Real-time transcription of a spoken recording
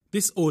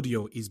This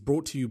audio is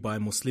brought to you by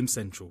Muslim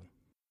Central.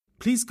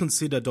 Please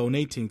consider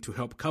donating to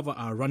help cover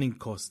our running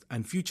costs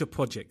and future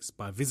projects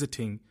by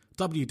visiting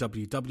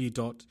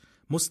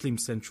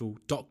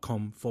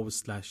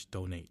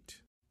www.muslimcentral.com/donate.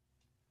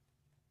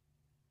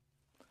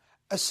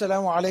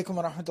 Assalamu alaikum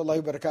wa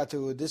rahmatullahi wa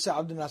barakatuh. This is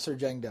Abdul Nasser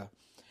Jangda.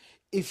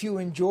 If you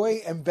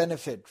enjoy and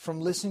benefit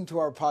from listening to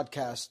our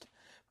podcast,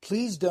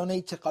 please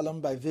donate to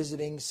Qalam by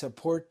visiting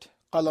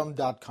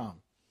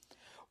supportqalam.com.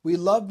 We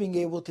love being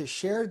able to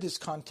share this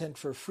content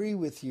for free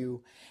with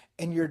you,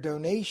 and your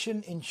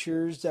donation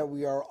ensures that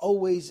we are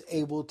always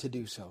able to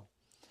do so.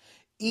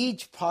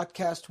 Each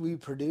podcast we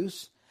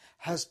produce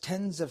has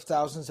tens of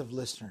thousands of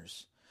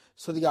listeners,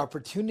 so the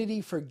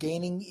opportunity for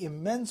gaining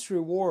immense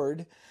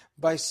reward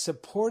by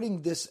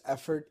supporting this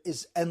effort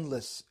is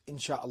endless,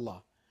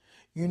 inshallah.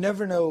 You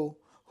never know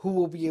who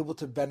will be able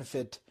to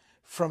benefit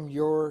from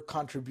your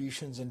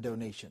contributions and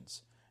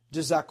donations.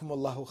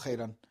 Jazakumullahu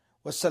khairan.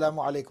 Wassalamu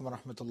alaikum wa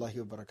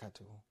rahmatullahi wa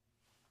barakatuh.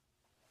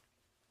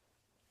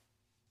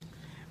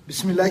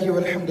 Bismillahi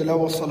walhamdulillah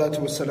wa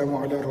salatu wa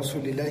salamu ala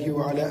rasulillahi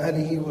wa ala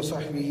alihi wa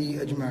sahbihi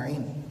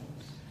ajma'in.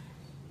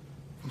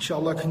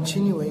 Inshallah,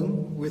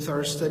 continuing with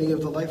our study of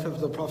the life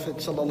of the Prophet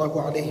sallallahu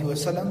alaihi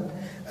wasallam,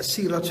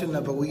 Seerah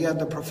Nabawiyyah,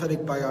 the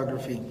prophetic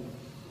biography.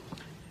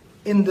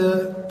 In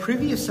the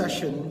previous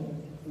session,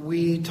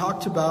 we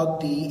talked about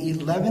the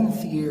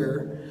 11th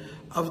year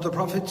of the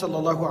Prophet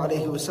sallallahu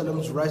alaihi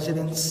wasallam's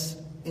residence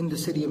in the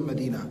city of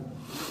Medina,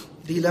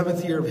 the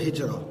 11th year of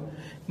Hijrah.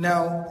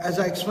 Now, as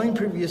I explained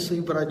previously,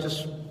 but I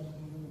just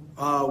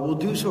will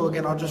do so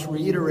again, I'll just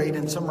reiterate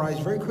and summarize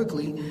very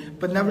quickly,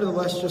 but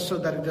nevertheless, just so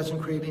that it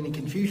doesn't create any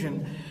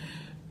confusion.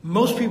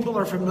 Most people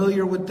are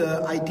familiar with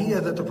the idea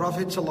that the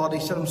Prophet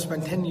ﷺ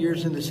spent 10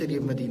 years in the city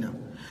of Medina.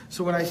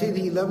 So when I say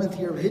the 11th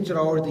year of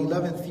Hijrah, or the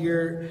 11th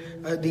year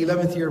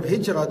of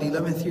Hijrah, the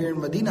 11th year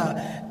in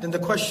Medina, then the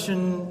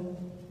question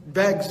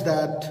begs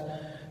that,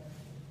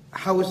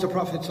 how is the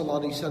Prophet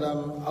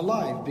ﷺ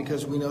alive?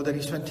 Because we know that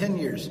he spent 10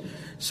 years.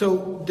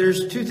 So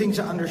there's two things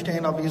to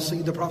understand,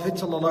 obviously. The Prophet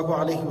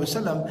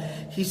ﷺ,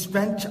 he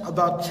spent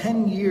about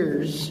 10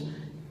 years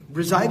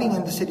residing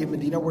in the city of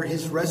Medina, where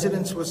his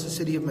residence was the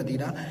city of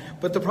Medina.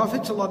 But the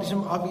Prophet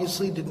ﷺ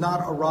obviously did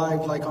not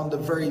arrive like on the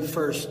very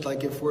first,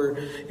 like if we're,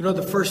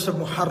 the first of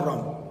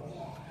Muharram,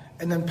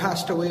 and then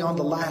passed away on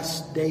the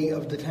last day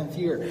of the 10th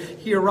year.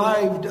 He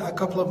arrived a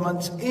couple of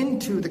months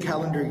into the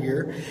calendar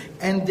year,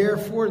 and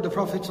therefore the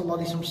Prophet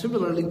ﷺ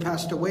similarly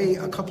passed away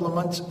a couple of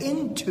months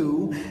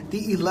into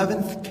the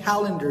 11th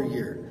calendar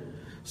year.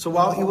 So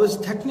while it was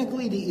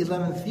technically the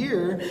 11th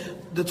year,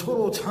 the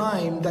total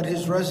time that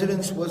his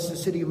residence was the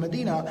city of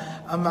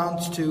Medina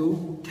amounts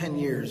to 10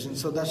 years. And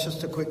so that's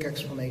just a quick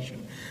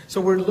explanation.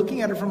 So we're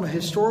looking at it from a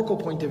historical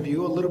point of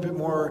view, a little bit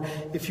more,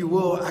 if you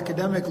will,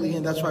 academically,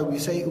 and that's why we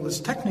say it was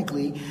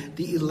technically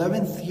the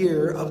 11th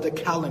year of the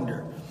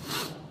calendar.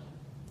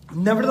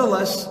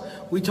 Nevertheless,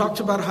 we talked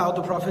about how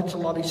the Prophet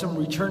ﷺ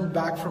returned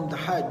back from the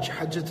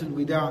Hajjatul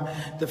Wida,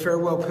 the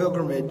farewell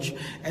pilgrimage,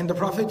 and the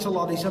Prophet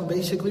ﷺ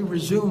basically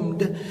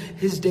resumed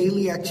his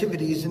daily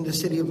activities in the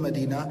city of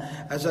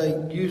Medina. As I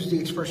used the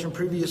expression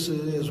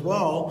previously as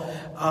well,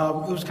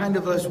 it was kind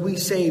of, as we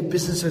say,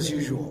 business as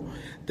usual.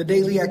 The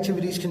daily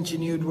activities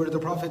continued, where the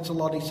Prophet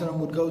ﷺ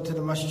would go to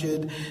the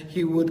masjid,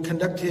 he would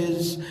conduct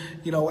his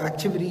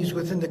activities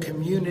within the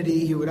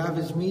community, he would have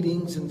his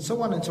meetings, and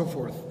so on and so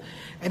forth.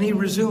 And he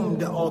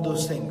resumed all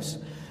those things.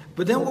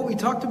 But then what we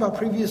talked about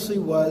previously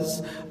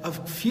was a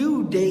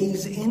few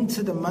days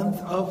into the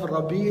month of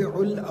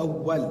Rabi'ul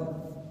Awwal,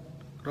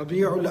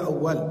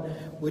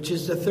 which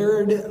is the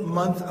third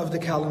month of the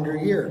calendar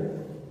year.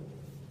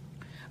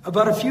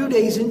 About a few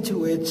days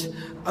into it,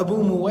 Abu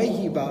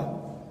Muwayhiba,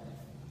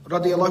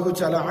 radiyallahu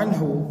ta'ala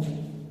anhu,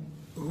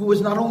 who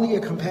was not only a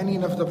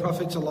companion of the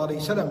Prophet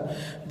ﷺ,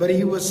 but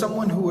he was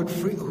someone who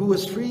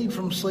was freed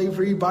from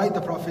slavery by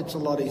the Prophet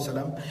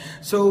ﷺ.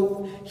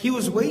 So he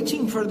was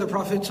waiting for the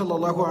Prophet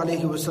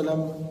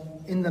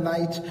ﷺ in the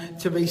night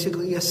to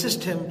basically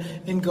assist him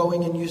in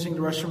going and using the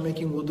restroom,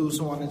 making wudu,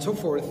 so on and so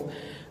forth.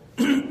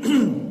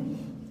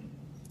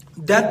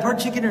 That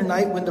particular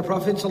night, when the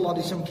Prophet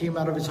ﷺ came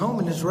out of his home,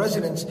 in his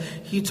residence,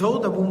 he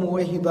told Abu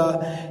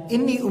Muwayhiba,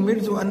 "Inni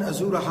umirtu an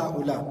azura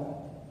ha'ula."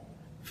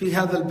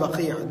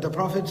 The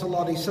Prophet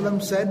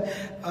ﷺ said,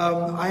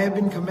 I have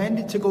been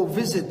commanded to go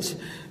visit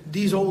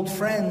these old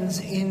friends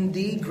in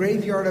the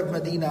graveyard of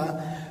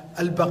Medina,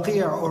 Al-Baqi'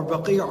 or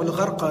Baqi'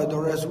 al-Gharqad,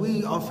 or as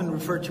we often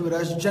refer to it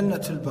as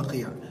Jannat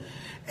al-Baqi'.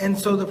 And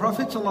so the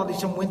Prophet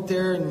ﷺ went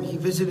there and he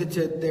visited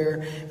it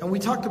there, and we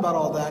talked about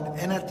all that.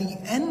 And at the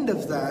end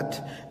of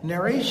that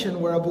narration,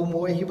 where Abu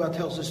Muwayhiba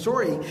tells the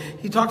story,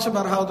 he talks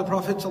about how the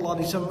Prophet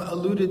ﷺ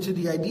alluded to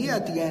the idea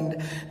at the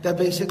end that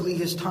basically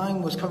his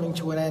time was coming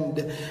to an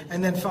end.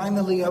 And then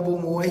finally Abu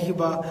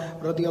Muwayhiba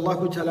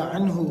radiyallahu ta'ala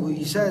anhu,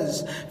 he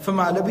says,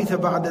 فَمَا لَبِثَ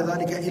بَعْدَ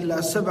ذَلِكَ إِلَّا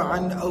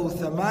سَبْعًا أَوْ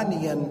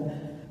ثَمَانِيًا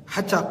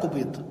حَتَّى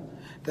قُبِض.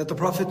 That the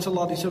Prophet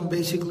ﷺ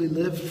basically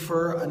lived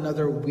for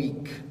another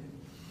week.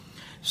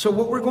 So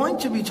what we're going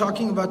to be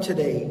talking about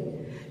today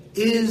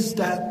is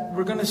that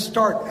we're going to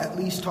start at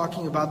least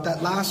talking about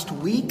that last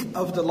week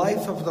of the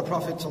life of the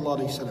Prophet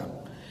ﷺ.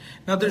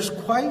 Now there's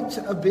quite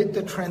a bit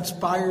that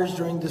transpires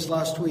during this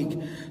last week.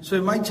 So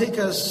it might take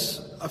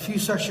us a few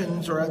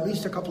sessions or at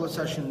least a couple of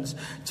sessions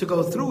to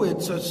go through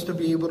it so as to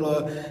be able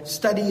to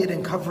study it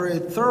and cover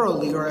it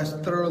thoroughly or as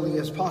thoroughly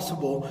as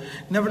possible.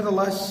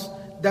 Nevertheless,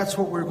 that's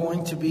what we're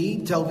going to be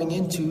delving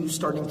into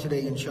starting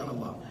today,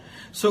 inshallah.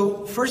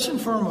 So first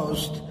and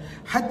foremost,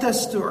 حَتَّى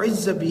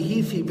اسْتُعِزَّ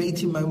بِهِ فِي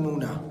بَيْتِ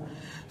مَيْمُونَةٍ.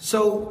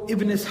 So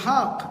Ibn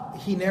Ishaq,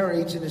 he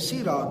narrates in the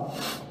Seerah,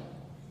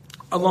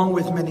 along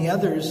with many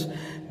others,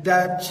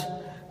 that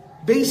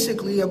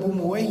basically Abu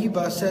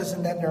Muwayhiba says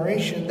in that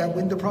narration that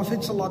when the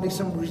Prophet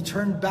ﷺ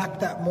returned back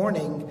that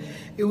morning,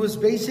 it was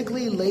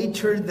basically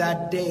later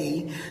that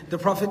day, the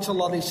Prophet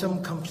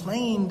ﷺ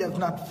complained of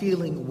not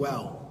feeling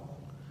well.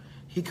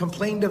 He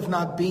complained of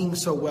not being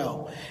so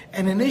well.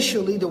 And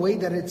initially, the way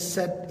that it's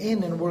set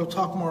in, and we'll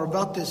talk more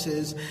about this,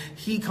 is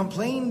he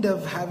complained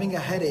of having a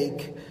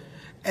headache.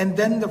 And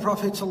then the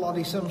Prophet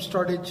ﷺ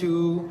started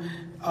to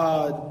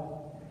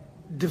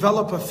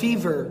develop a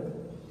fever,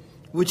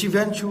 which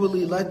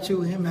eventually led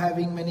to him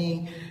having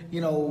many,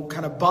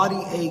 kind of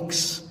body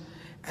aches.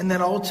 And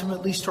then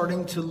ultimately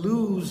starting to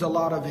lose a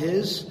lot of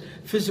his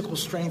physical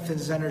strength and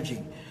his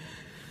energy.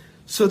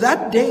 So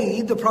that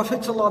day, the Prophet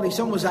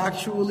ﷺ was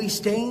actually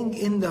staying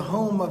in the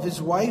home of his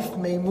wife,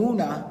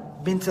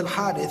 Maymuna bint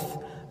al-Harith,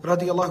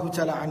 radiyallahu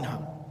ta'ala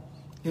anha.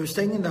 He was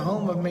staying in the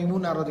home of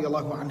Maymuna,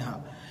 radiyallahu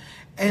anha.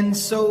 And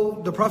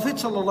so the Prophet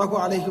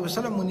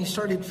ﷺ, when he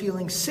started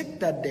feeling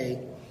sick that day,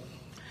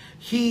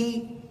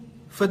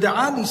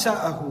 فَدَعَا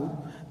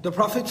نِسَاءَهُ, the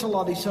Prophet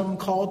ﷺ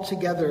called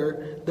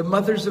together the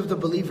mothers of the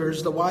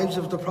believers, the wives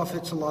of the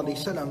Prophet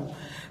ﷺ,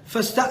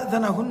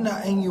 فَاسْتَأْذَنَهُنَّ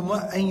أَن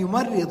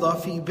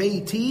يُمَرِّضَ فِي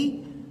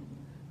بَيْتِي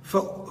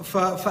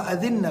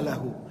فَأَذِنَّ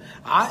لَهُ.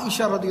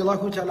 Aisha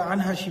radiallahu ta'ala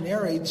anha, she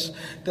narrates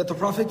that the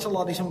Prophet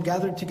ﷺ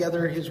gathered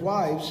together his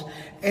wives,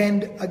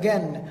 and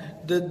again,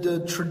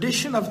 the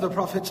tradition of the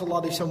Prophet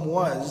ﷺ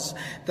was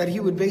that he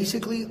would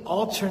basically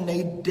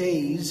alternate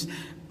days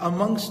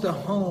amongst the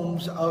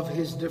homes of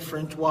his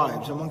different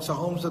wives, amongst the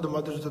homes of the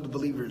mothers of the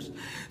believers.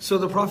 So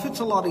the Prophet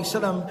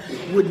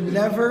ﷺ would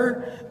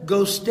never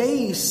go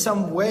stay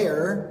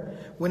somewhere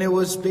when it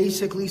was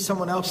basically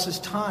someone else's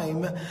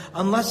time,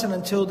 unless and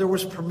until there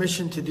was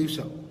permission to do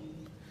so.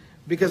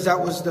 Because that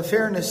was the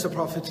fairness the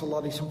Prophet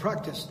ﷺ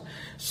practiced.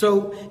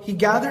 So he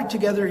gathered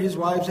together his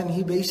wives and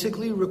he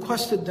basically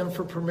requested them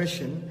for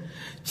permission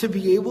to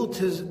be able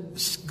to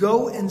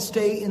go and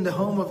stay in the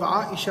home of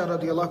Aisha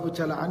radiallahu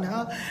ta'ala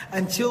anha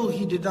until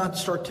he did not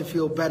start to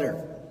feel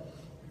better.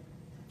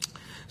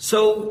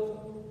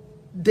 So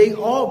they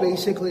all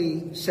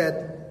basically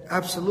said,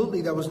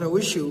 absolutely, that was no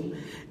issue.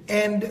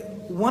 And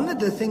one of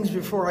the things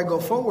before I go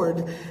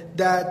forward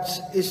that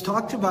is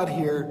talked about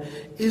here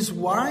is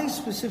why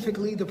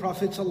specifically the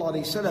Prophet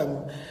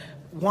ﷺ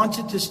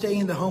wanted to stay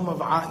in the home of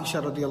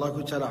Aisha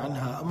radiallahu ta'ala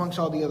anha amongst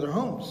all the other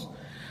homes.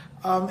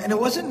 And it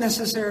wasn't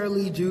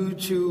necessarily due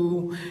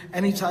to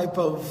any type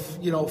of,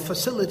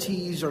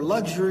 facilities or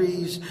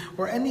luxuries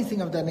or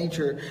anything of that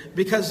nature,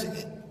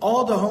 because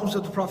all the homes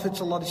of the Prophet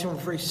ﷺ were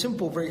very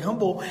simple, very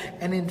humble.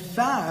 And in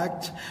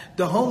fact,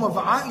 the home of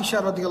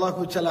Aisha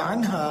radiallahu ta'ala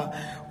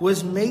anha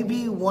was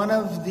maybe one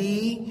of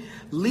the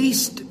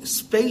least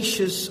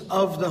spacious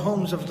of the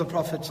homes of the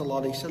Prophet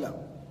ﷺ.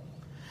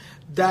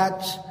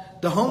 That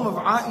the home of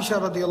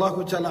Aisha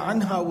radiallahu ta'ala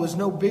anha was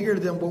no bigger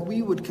than what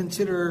we would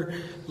consider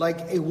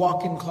like a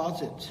walk-in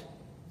closet,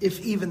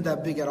 if even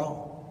that big at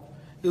all.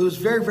 It was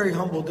very, very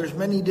humble. There's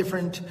many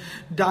different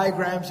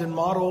diagrams and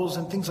models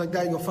and things like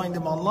that. You'll find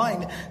them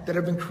online that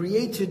have been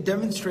created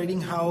demonstrating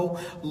how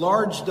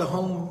large the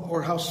home,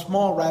 or how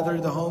small rather,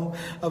 the home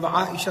of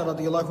Aisha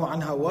radiallahu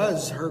anha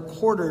was, her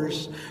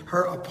quarters,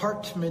 her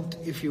apartment,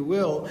 if you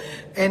will.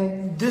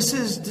 And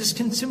this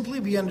can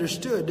simply be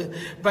understood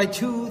by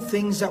two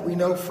things that we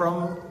know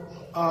from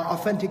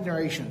authentic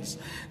narrations.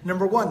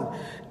 Number one,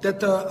 that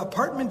the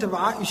apartment of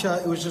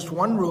Aisha, it was just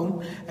one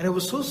room, and it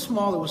was so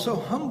small, it was so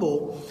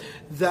humble,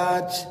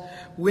 that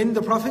when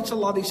the Prophet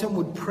ﷺ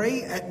would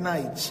pray at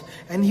night,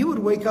 and he would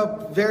wake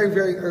up very,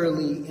 very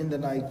early in the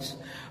night,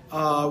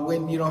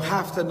 when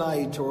half the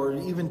night or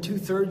even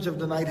 2/3 of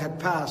the night had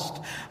passed,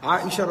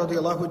 Aisha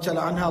radiallahu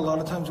ta'ala anha a lot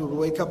of times would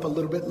wake up a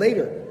little bit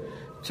later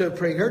to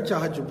pray her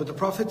tahajjud. But the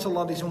Prophet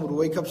ﷺ would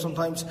wake up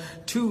sometimes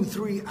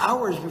 2-3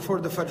 hours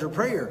before the Fajr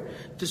prayer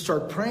to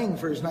start praying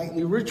for his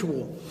nightly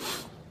ritual.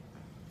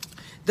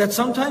 That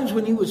sometimes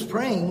when he was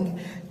praying,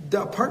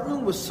 the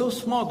apartment was so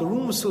small, the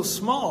room was so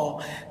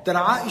small, that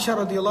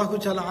Aisha radiallahu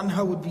ta'ala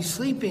anha would be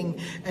sleeping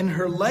and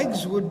her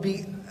legs would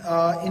be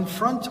in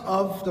front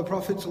of the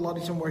Prophet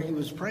ﷺ where he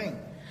was praying.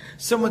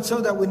 So much so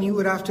that when he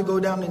would have to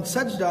go down in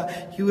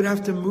sajda, he would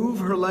have to move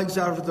her legs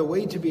out of the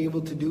way to be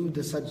able to do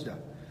the sajda,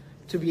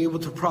 to be able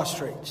to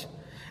prostrate.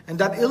 And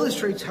that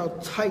illustrates how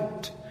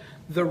tight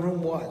the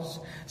room was.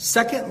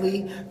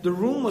 Secondly, the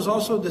room was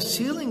also, the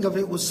ceiling of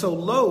it was so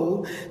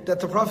low that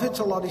the Prophet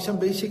ﷺ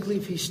basically,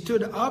 if he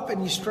stood up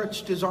and he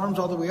stretched his arms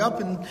all the way up,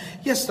 and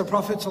yes, the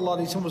Prophet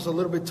ﷺ was a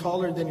little bit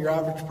taller than your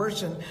average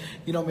person,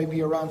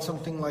 maybe around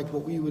something like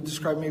what we would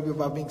describe maybe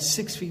about being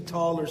 6 feet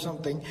tall or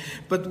something.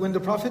 But when the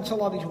Prophet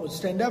ﷺ would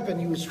stand up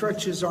and he would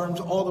stretch his arms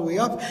all the way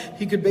up,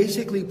 he could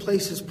basically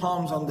place his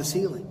palms on the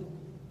ceiling.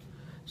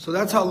 So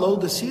that's how low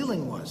the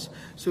ceiling was.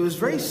 So it was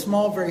very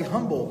small, very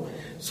humble.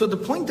 So the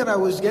point that I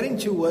was getting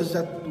to was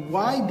that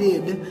why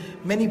did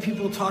many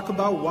people talk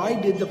about, why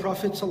did the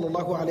Prophet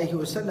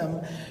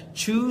ﷺ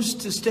choose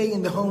to stay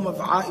in the home of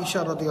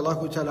Aisha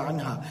radiallahu ta'ala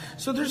anha?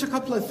 So there's a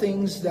couple of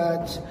things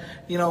that,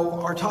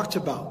 are talked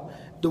about.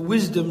 The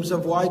wisdoms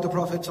of why the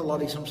Prophet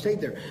ﷺ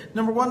stayed there.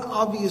 Number one,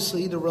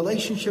 obviously, the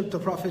relationship the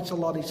Prophet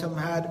ﷺ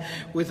had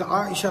with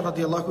Aisha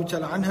radiallahu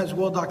ta'ala anha is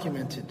well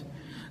documented.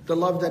 The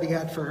love that he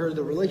had for her,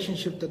 the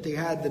relationship that they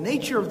had, the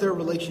nature of their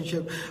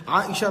relationship.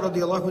 Aisha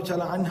radiallahu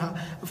ta'ala anha,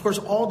 of course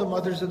all the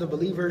mothers of the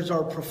believers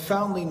are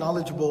profoundly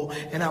knowledgeable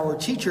and our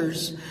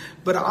teachers,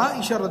 but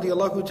Aisha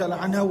radiallahu ta'ala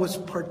anha was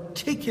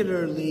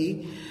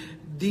particularly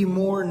the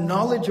more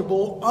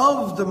knowledgeable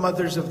of the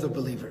mothers of the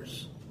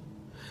believers.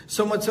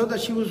 So much so that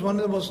she was one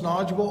of the most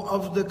knowledgeable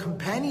of the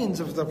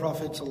companions of the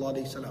Prophet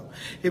ﷺ.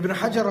 Ibn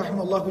Hajar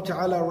rahimahullah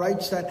ta'ala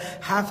writes that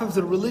half of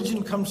the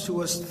religion comes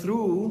to us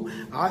through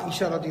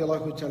Aisha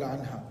radiallahu ta'ala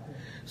anha.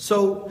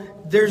 So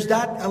there's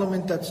that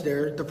element that's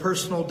there, the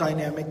personal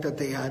dynamic that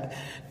they had.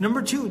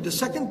 Number two, the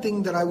second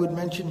thing that I would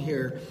mention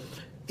here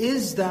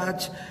is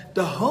that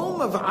the home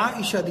of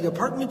Aisha, the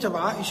apartment of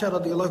Aisha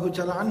radiallahu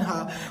ta'ala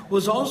anha,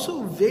 was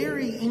also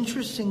very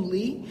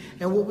interestingly,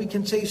 and what we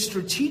can say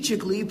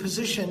strategically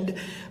positioned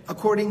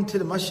according to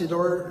the masjid,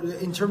 or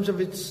in terms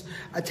of its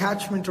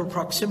attachment or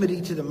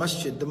proximity to the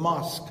masjid, the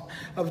mosque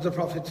of the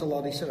Prophet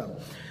ﷺ.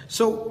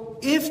 So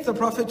if the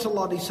Prophet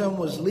ﷺ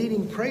was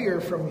leading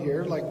prayer from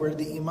here, like where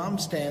the Imam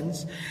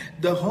stands,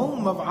 the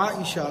home of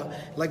Aisha,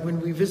 like when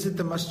we visit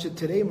the masjid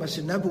today,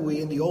 Masjid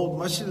Nabawi, in the old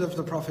masjid of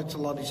the Prophet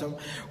ﷺ,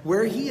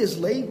 where he is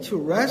laid to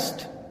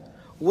rest,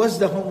 was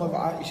the home of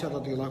Aisha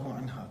radiallahu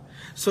anha.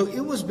 So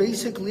it was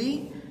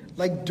basically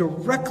like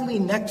directly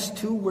next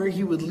to where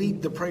he would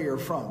lead the prayer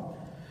from.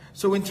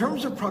 So in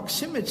terms of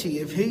proximity,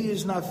 if he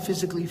is not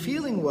physically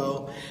feeling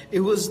well, it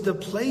was the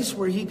place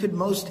where he could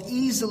most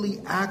easily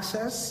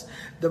access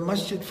the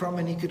masjid from,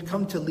 and he could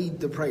come to lead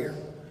the prayer.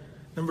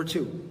 Number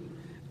two.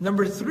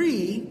 Number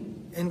three,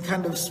 in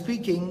kind of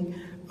speaking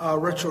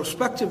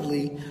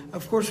retrospectively,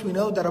 of course we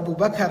know that Abu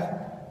Bakr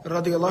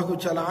radiallahu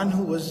ta'ala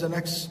anhu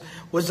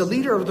was the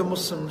leader of the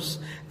Muslims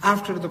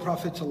after the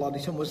Prophet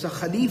ﷺ, was the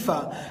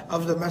Khalifa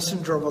of the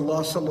Messenger of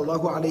Allah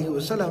sallallahu alaihi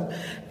wasallam,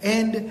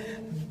 and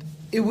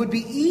it would be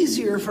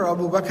easier for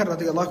Abu Bakr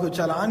radiallahu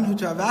ta'ala anhu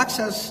to have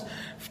access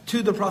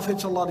to the Prophet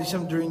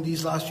ﷺ during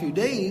these last few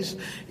days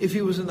if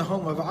he was in the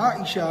home of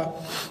Aisha,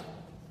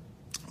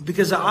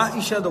 because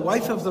Aisha, the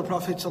wife of the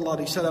Prophet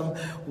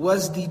ﷺ,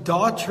 was the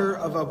daughter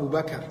of Abu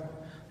Bakr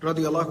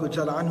radiallahu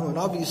ta'ala anhu, and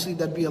obviously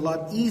that'd be a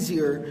lot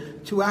easier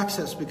to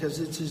access because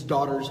it's his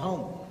daughter's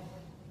home.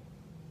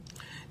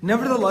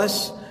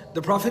 Nevertheless,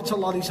 the Prophet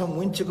ﷺ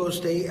went to go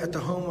stay at the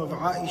home of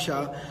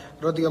Aisha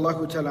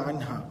radiallahu ta'ala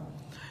anha.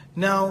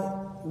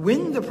 Now,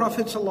 when the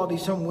Prophet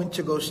ﷺ went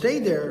to go stay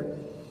there,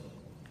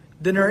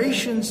 the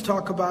narrations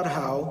talk about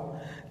how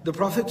the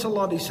Prophet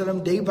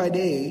ﷺ, day by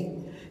day,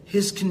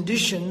 his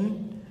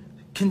condition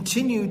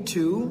continued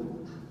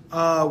to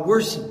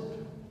worsen.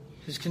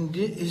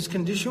 His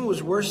condition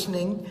was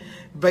worsening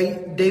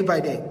day by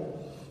day.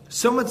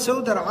 So much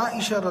so that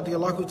Aisha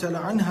radiallahu ta'ala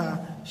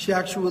anha, she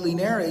actually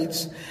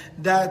narrates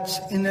that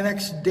in the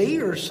next day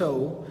or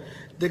so,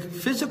 the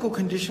physical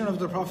condition of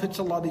the Prophet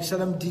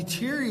ﷺ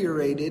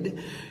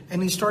deteriorated,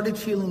 and he started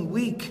feeling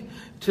weak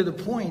to the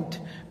point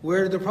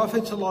where the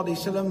Prophet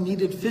ﷺ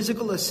needed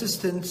physical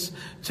assistance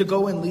to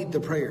go and lead the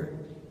prayer.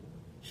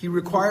 He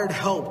required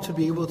help to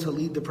be able to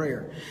lead the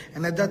prayer.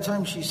 And at that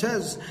time she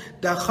says,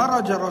 that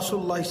خَرَجَ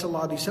رَسُولُ اللَّهِ صَلَّى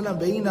اللَّهُ عَلَيْهِ وَسَلَّمَ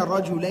بَيْنَ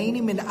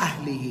رَجُلَيْنِ مِنْ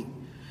أَهْلِهِ.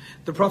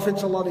 The Prophet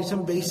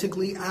ﷺ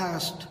basically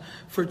asked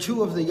for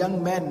two of the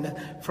young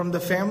men from the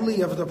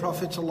family of the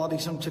Prophet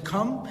ﷺ to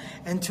come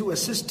and to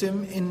assist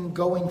him in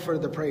going for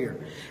the prayer.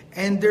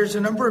 And there's a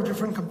number of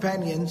different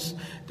companions.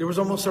 There was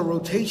almost a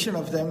rotation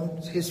of them,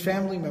 his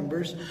family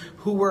members,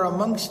 who were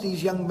amongst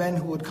these young men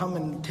who would come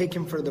and take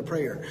him for the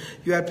prayer.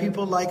 You had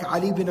people like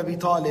Ali bin Abi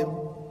Talib,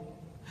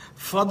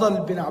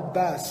 Fadl bin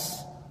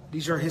Abbas,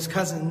 these are his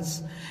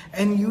cousins,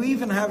 and you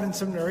even have in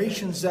some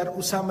narrations that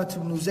Usama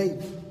ibn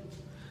Zayd.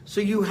 So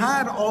you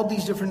had all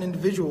these different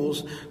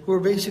individuals who were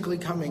basically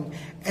coming,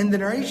 and the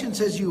narration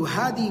says,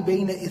 Yuhadi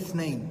bayna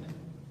ithnain.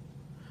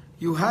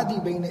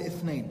 Yuhadi bayna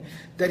ithnain.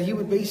 That he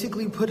would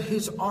basically put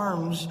his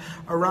arms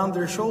around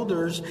their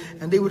shoulders,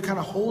 and they would kind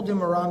of hold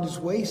him around his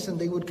waist, and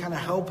they would kind of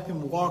help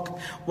him walk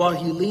while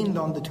he leaned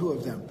on the two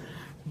of them.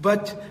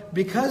 But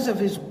because of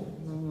his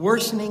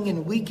worsening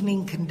and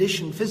weakening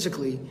condition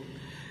physically,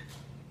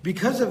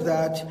 because of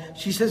that,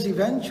 she says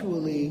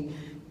eventually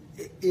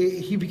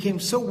he became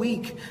so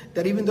weak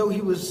that even though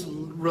he was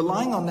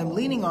relying on them,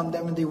 leaning on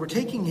them, and they were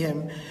taking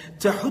him,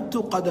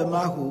 تَحُتُّ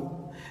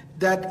قَدَمَاهُ,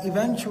 that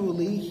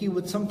eventually he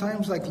would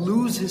sometimes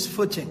lose his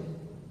footing.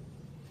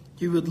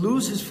 He would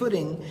lose his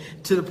footing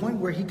to the point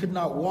where he could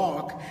not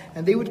walk,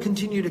 and they would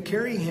continue to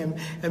carry him.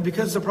 And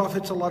because the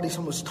Prophet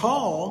ﷺ was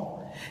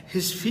tall,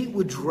 his feet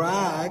would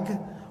drag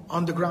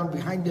on the ground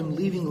behind him,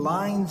 leaving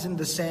lines in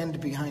the sand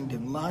behind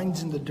him,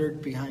 lines in the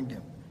dirt behind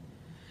him.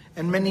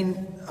 And many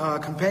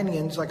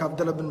companions like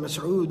Abdullah bin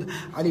Mas'ud,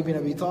 Ali bin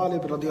Abi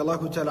Talib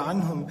radiallahu ta'ala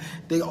anhum,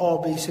 they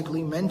all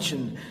basically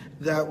mention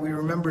that we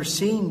remember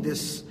seeing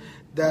this,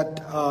 that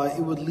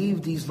it would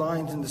leave these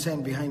lines in the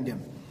sand behind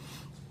him.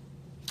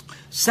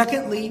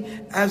 Secondly,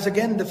 as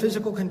again the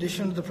physical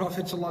condition of the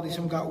Prophet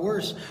ﷺ got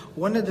worse,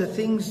 one of the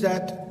things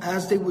that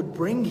as they would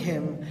bring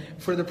him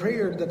for the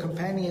prayer, the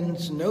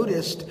companions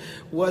noticed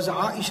was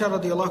Aisha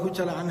radiallahu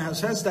ta'ala anha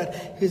says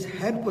that his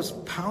head was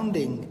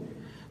pounding.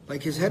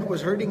 Like his head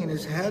was hurting and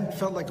his head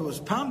felt like it was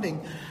pounding.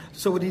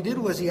 So what he did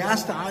was he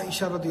asked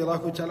Aisha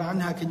radiallahu ta'ala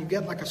anha, can you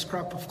get like a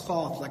scrap of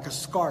cloth, like a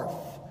scarf?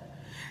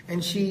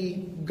 And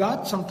she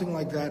got something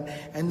like that.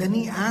 And then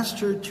he asked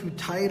her to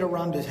tie it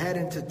around his head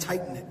and to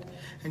tighten it.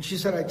 And she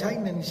said, I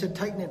tightened it. And he said,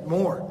 tighten it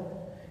more.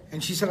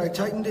 And she said, I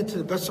tightened it to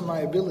the best of my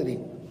ability.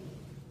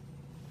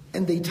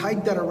 And they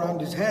tied that around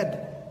his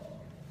head.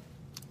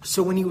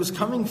 So when he was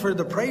coming for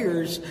the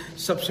prayers,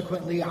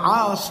 subsequently,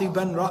 عَاصِبًا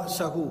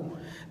رَأْسَهُ,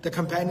 the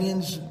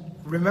companions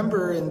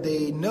remember and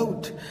they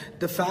note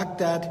the fact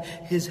that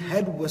his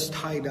head was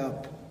tied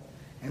up.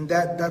 And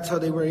that's how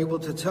they were able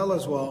to tell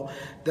as well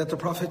that the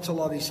Prophet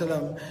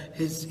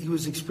ﷺ, he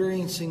was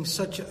experiencing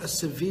such a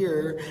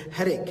severe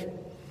headache.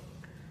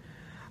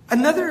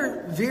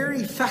 Another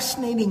very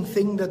fascinating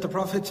thing that the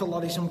Prophet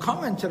ﷺ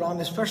commented on,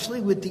 especially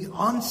with the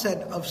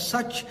onset of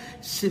such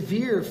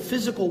severe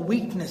physical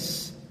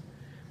weakness,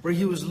 where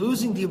he was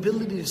losing the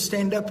ability to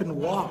stand up and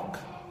walk.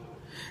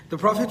 The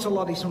Prophet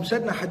ﷺ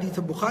said in a hadith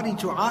of Bukhari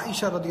to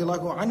Aisha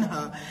radiallahu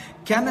anha,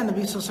 كان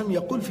النبي صلى الله عليه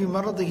وسلم يقول في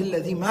مرضه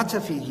الذي مات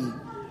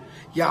فيه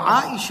يا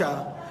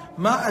عائشة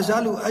ما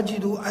أزال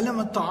أجد ألم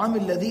الطعام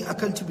الذي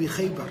أكلت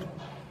بخيبر.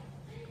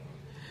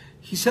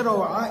 He said,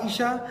 oh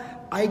Aisha,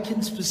 I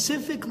can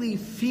specifically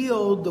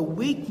feel the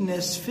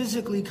weakness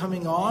physically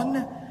coming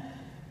on.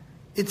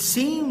 It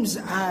seems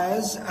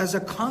as a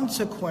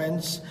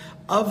consequence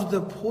of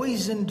the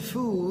poisoned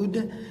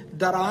food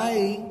that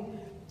I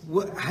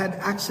had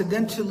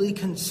accidentally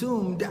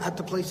consumed at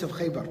the place of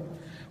Khaybar.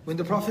 When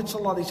the Prophet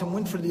ﷺ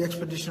went for the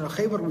expedition of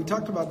Khaybar, we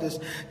talked about this,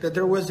 that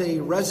there was a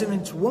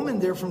resident woman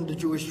there from the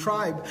Jewish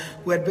tribe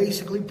who had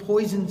basically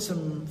poisoned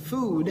some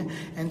food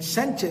and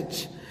sent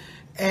it.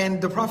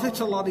 And the Prophet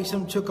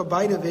ﷺ took a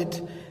bite of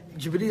it.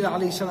 Jibreel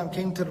alayhi salam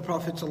came to the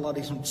Prophet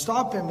ﷺ to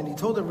stop him, and he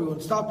told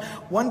everyone, stop.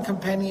 One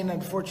companion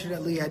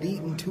unfortunately had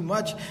eaten too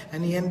much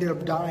and he ended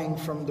up dying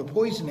from the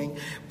poisoning.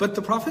 But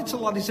the Prophet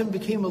ﷺ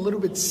became a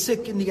little bit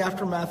sick in the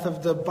aftermath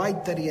of the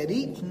bite that he had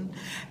eaten.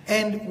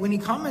 And when he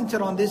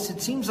commented on this,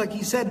 it seems like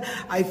he said,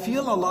 I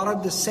feel a lot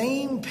of the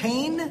same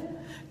pain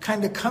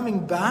kind of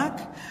coming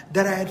back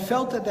that I had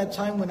felt at that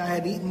time when I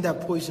had eaten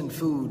that poisoned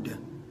food.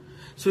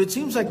 So it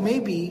seems like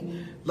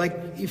maybe, like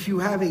if you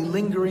have a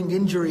lingering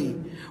injury,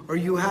 or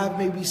you have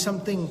maybe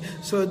something,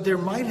 so there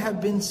might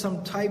have been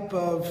some type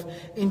of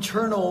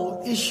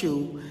internal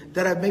issue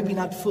that had maybe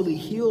not fully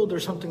healed or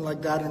something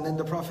like that, and then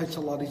the Prophet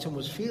ﷺ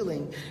was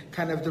feeling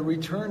kind of the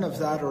return of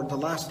that or the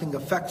lasting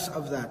effects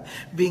of that,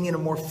 being in a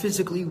more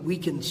physically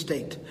weakened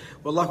state.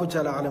 Wallahu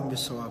ta'ala alam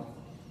bisawab.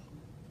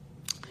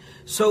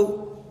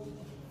 So,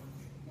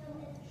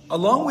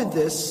 along with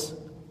this,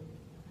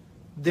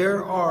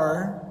 there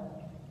are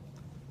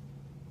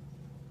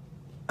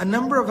a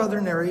number of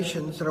other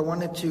narrations that I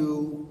wanted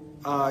to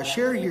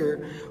share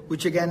here,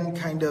 which again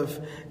kind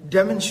of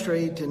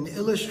demonstrate and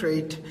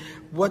illustrate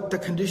what the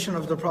condition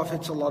of the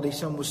Prophet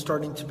ﷺ was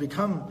starting to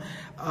become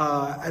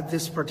at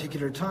this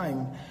particular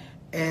time.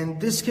 And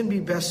this can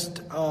be best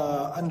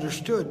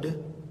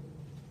understood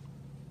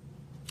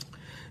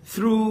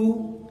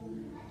through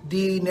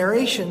the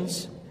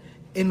narrations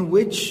in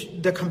which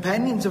the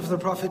companions of the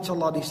Prophet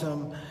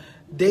ﷺ,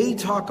 they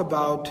talk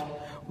about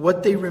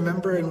what they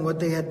remember and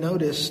what they had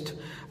noticed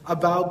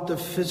about the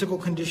physical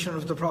condition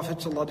of the Prophet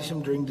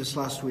ﷺ during this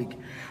last week.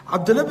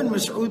 Abdullah bin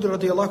Mas'ud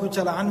radiallahu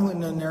ta'ala anhu,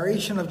 in the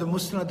narration of the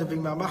Musnad of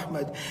Imam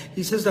Ahmad,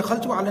 he says,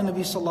 دَخَلْتُ عَلَى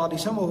النَّبِي صلى الله عليه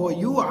وسلم وَهُوَ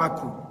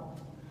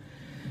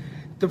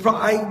يُوعَكُ.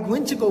 I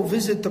went to go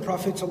visit the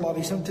Prophet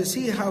ﷺ to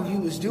see how he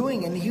was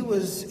doing, and he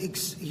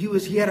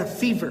had a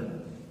fever.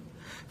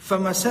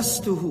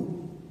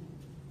 فَمَسَسْتُهُ.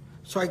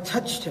 So I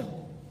touched him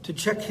to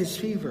check his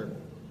fever.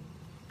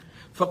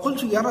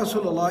 فَقُلْتُ يَا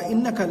رَسُولَ اللَّهِ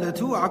إِنَّكَ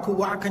لَتُوعَكُ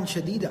وَعْكًا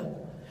شَدِيدًا.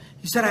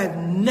 He said, I have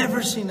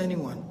never seen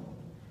anyone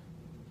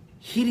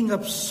heating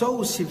up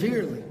so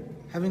severely,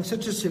 having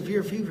such a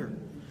severe fever.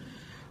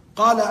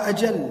 قَالَ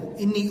أَجَلْ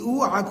إِنِّي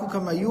أُوعَكُ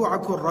كَمَا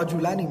يُوعَكُ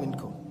الرَّجُلَانِ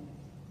مِنْكُمْ.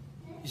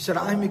 He said,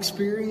 I'm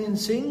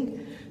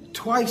experiencing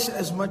twice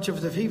as much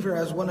of the fever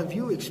as one of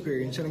you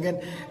experience. And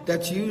again,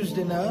 that's used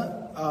in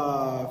a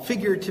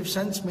figurative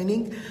sense,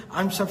 meaning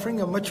I'm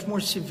suffering a much more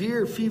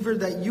severe fever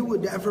that you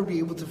would ever be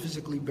able to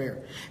physically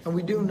bear. And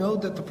we do know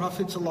that the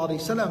Prophet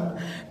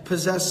ﷺ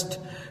possessed,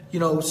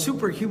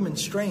 superhuman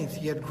strength.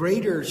 He had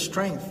greater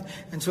strength.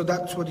 And so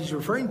that's what he's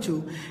referring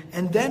to.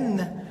 And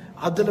then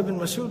Abdullah bin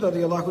Mas'ud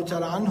radiallahu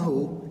ta'ala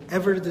anhu,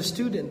 ever the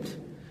student,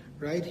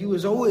 right? He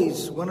was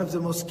always one of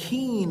the most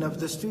keen of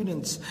the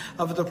students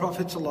of the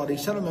Prophet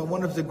ﷺ, and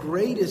one of the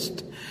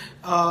greatest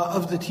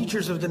of the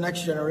teachers of the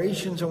next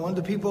generations, and one of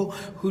the people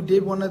who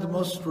did one of the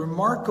most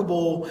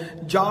remarkable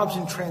jobs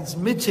in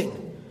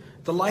transmitting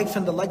the life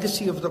and the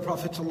legacy of the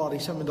Prophet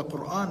ﷺ in the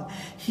Quran.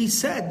 He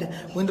said,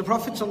 when the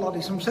Prophet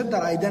ﷺ said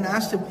that, I then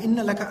asked him,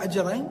 إِنَّ لَكَ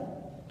أَجْرَيْنِ?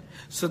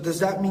 So does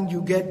that mean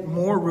you get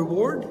more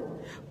reward?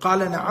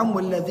 قَالَ نَعَمْ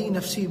وَالَّذِي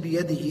نَفْسِي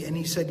بِيَدِهِ. And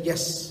he said,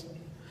 yes.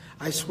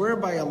 I swear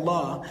by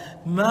Allah,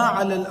 مَا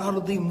عَلَى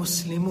الْأَرْضِ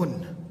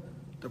مُسْلِمٌ.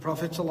 The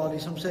Prophet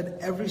ﷺ said,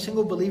 every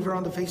single believer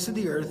on the face of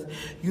the earth,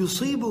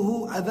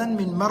 يُصِيبُهُ أَذًا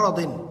مِّن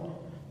مَرَضٍ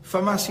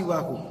فَمَا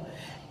سِوَاهُ.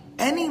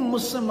 Any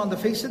Muslim on the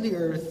face of the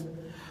earth,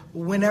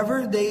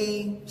 whenever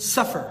they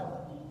suffer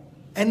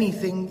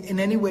anything in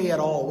any way at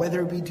all,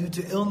 whether it be due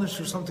to illness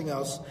or something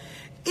else,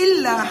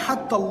 إِلَّا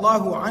حَتَّى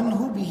اللَّهُ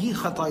عَنْهُ بِهِ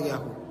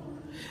خَطَايَاهُ.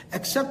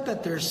 Except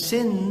that their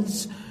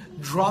sins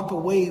drop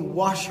away,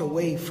 wash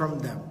away from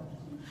them.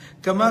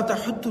 كَمَا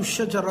تَحُتُّ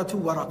الشَّجَرَةُ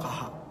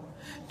وَرَقَهَا.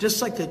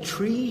 Just like a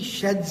tree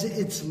sheds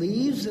its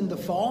leaves in the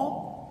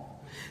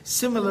fall,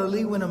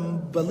 similarly when a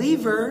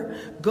believer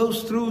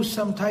goes through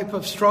some type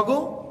of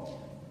struggle,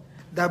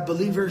 that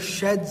believer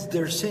sheds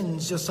their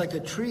sins just like a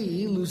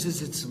tree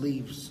loses its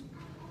leaves.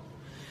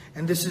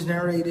 And this is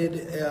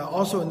narrated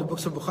also in the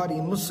books of Bukhari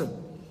and Muslim.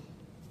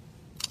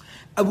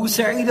 Abu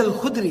Sa'id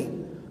al-Khudri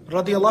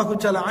radiyallahu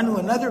ta'ala anhu,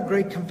 another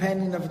great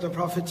companion of the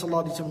Prophet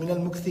sallallahu alaihi wasallam, min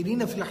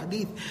al-mukthirina fil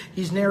hadith.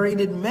 He's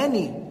narrated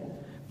many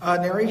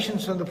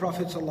narrations from the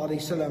Prophet sallallahu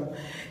alaihi wasallam.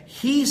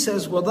 He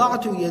says,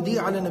 وَضَعْتُ يَدِي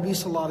عَلَى النَّبِي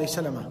sallallahu alaihi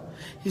wasallam.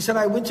 He said,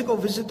 I went to go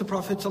visit the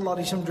Prophet sallallahu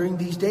alaihi wasallam during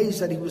these days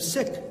that he was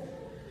sick,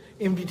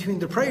 in between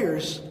the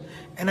prayers,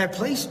 and I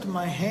placed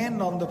my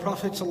hand on the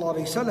Prophet sallallahu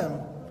alaihi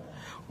wasallam.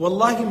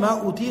 وَاللَّهِ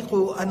مَا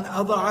أُطِيقُ أَنْ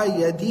أَضَعَ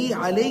يَدِي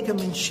عَلَيْكَ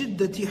مِنْ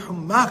شِدَّةِ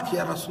حُمَّاكَ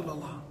يَا رَسُولَ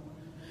اللَّهِ.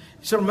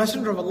 He said,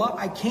 Messenger of Allah,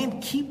 I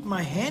can't keep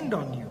my hand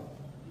on you.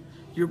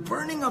 You're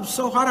burning up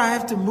so hard, I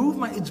have to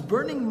move it's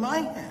burning my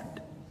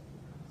hand.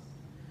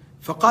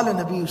 فَقَالَ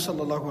النَّبِيُّ صَلَّى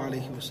اللَّهُ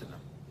عَلَيْهِ وَسَلَّمَ.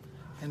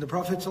 And the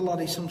Prophet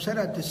ﷺ said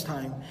at this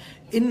time,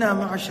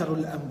 إِنَّا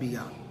مَعْشَرُ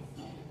الْأَنْبِيَاءِ.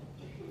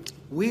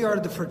 We are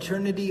the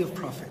fraternity of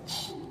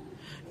prophets.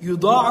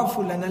 يُضَاعَفُ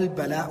لَنَا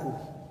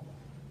الْبَلَاءُ.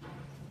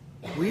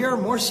 We are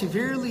more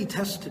severely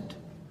tested.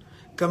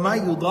 كَمَا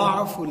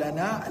يُضَاعَفُ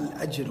لَنَا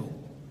الْأَجْرُ.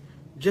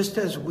 Just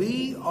as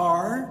we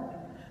are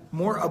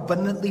more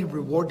abundantly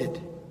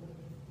rewarded.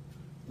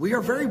 We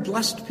are very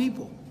blessed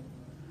people.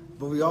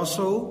 But we are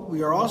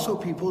also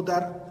people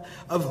that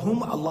of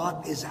whom a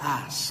lot is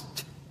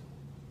asked.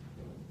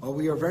 While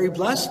we are very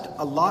blessed,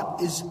 a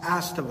lot is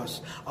asked of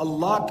us. A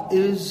lot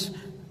is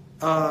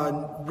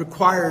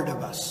required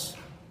of us.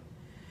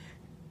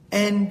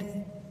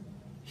 And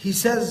he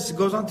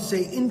goes on to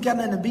say, إِن كَانَ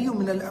نَبِيٌّ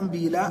مِنَ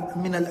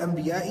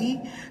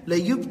الْأَنْبِيَاءِ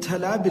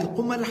لَيُبْتَلَى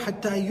بِالْقُمَلْ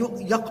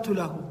حَتَّى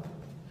يَقْتُلَهُ.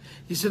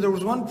 He said there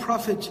was one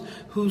prophet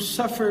who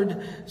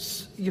suffered,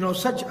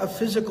 such a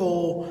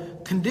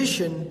physical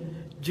condition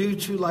due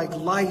to like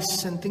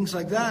lice and things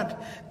like that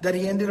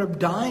he ended up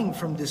dying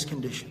from this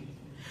condition.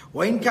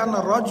 وَإِن كَانَ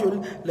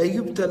الرَّجُلْ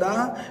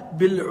لَيُبْتَلَى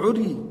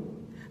بِالْعُرِي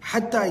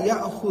حَتَّى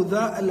يَأْخُذَ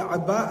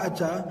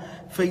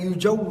الْعَبَاءَةَ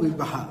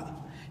فَيُجَوِّبَهَا.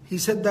 He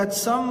said that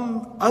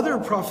some other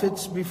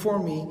prophets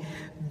before me,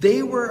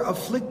 they were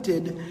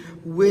afflicted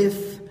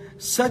with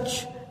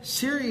such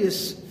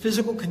serious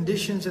physical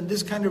conditions, and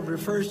this kind of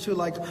refers to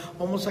like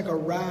almost like a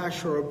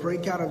rash or a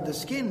breakout of the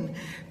skin,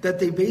 that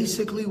they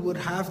basically would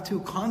have to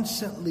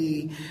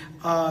constantly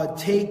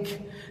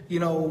take,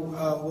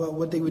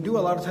 what they would do a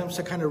lot of times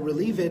to kind of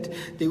relieve it,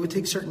 they would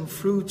take certain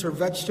fruits or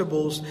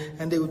vegetables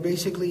and they would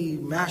basically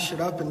mash it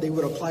up and they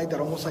would apply that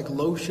almost like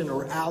lotion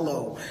or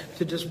aloe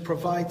to just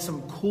provide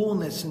some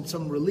coolness and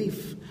some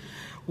relief.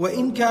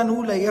 وَإِن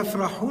كَانُوا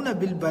لَيَفْرَحُونَ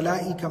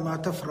بِالْبَلَاءِ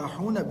كَمَا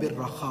تَفْرَحُونَ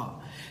بِالرَّخَاءِ.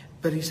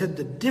 But he said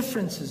the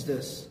difference is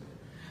this.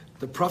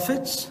 The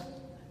prophets,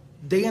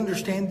 they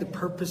understand the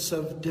purpose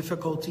of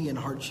difficulty and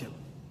hardship.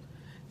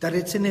 That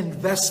it's an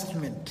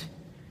investment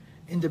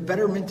in the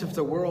betterment of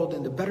the world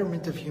and the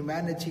betterment of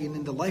humanity and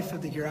in the life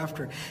of the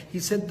hereafter. He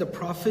said the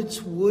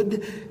prophets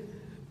would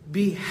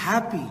be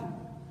happy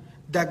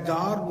that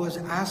God was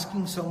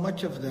asking so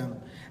much of them.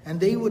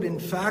 And they would in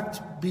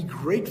fact be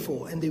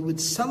grateful and they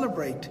would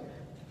celebrate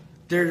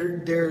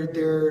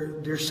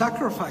their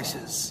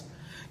sacrifices.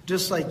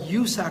 Just like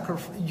you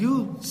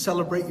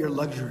celebrate your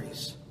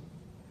luxuries.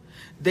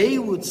 They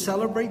would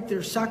celebrate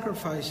their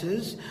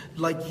sacrifices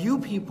like you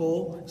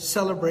people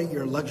celebrate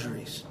your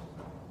luxuries.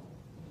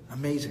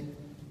 Amazing.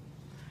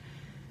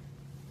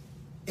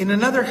 In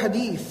another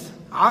hadith,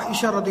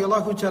 Aisha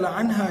radiallahu ta'ala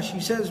anha,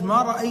 she says,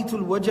 مَا رَأَيْتُ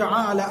الْوَجَعَ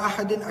عَلَى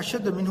أَحَدٍ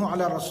أَشَدَّ مِنْهُ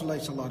عَلَى رَسُولِ اللَّهِ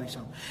صَلَّى اللَّهُ عَلَيْهِ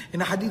وسلم.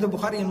 In a hadith of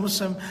Bukhari and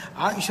Muslim,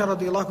 Aisha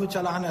radiallahu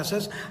ta'ala anha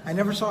says, I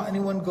never saw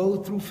anyone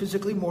go through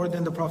physically more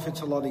than the Prophet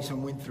sallallahu alaihi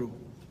wasallam went through.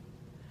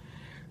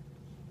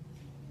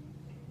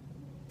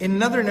 In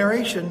another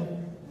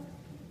narration,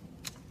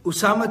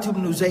 Usama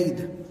ibn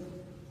Zayd,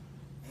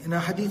 in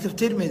a hadith of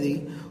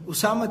Tirmidhi,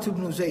 Usama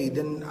ibn Zayd,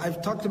 and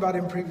I've talked about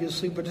him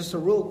previously, but just a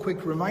real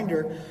quick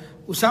reminder,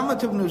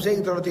 Usama ibn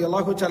Zayd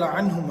radiallahu ta'ala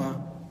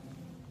anhuma,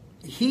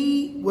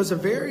 he was a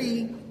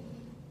very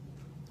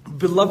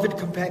beloved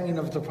companion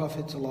of the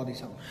Prophet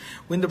ﷺ.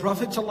 When the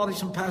Prophet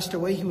ﷺ passed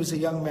away, he was a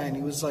young man.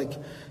 He was like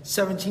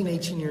 17,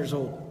 18 years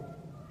old.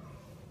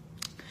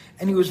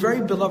 And he was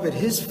very beloved.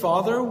 His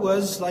father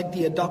was like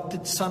the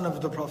adopted son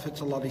of the Prophet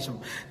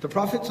ﷺ. The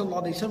Prophet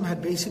ﷺ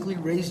had basically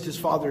raised his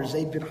father,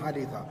 Zayd bin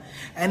Haritha.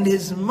 And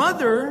his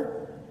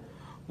mother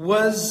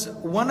was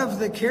one of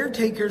the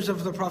caretakers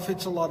of the Prophet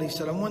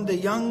ﷺ, one of the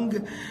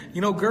young,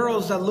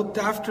 girls that looked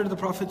after the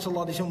Prophet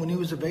ﷺ when he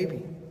was a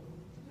baby.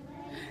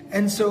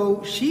 And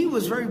so she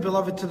was very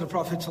beloved to the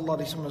Prophet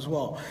ﷺ as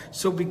well.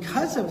 So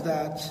because of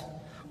that,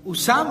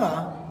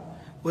 Usama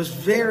was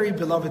very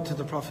beloved to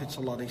the Prophet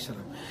ﷺ.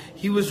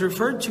 He was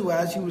referred to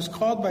as, he was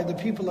called by the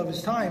people of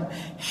his time,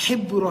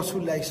 Hibbu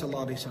Rasulullah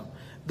ﷺ,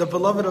 the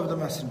beloved of the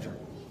Messenger.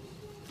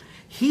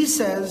 He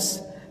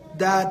says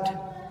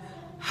that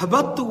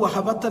Habattu wa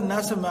habatta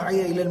an-nasa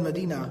ma'iya ila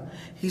al-Madina.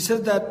 He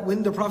said that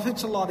when the Prophet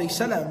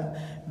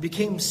ﷺ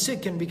became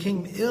sick and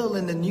became ill,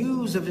 and the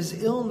news of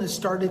his illness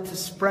started to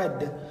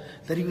spread,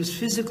 that he was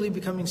physically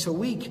becoming so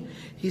weak,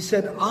 he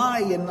said,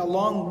 I and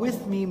along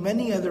with me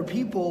many other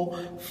people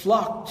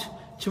flocked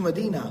to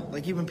Medina.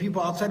 Like even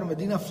people outside of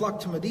Medina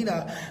flocked to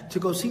Medina to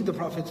go see the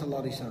Prophet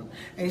ﷺ. And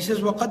he says,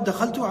 وَقَدْ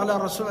دَخَلْتُ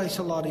عَلَى رَسُولِ اللَّهِ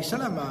صَلَّى اللَّهُ عَلَيْهِ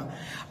وسلم.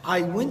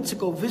 I went to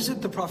go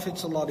visit the Prophet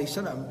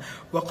ﷺ.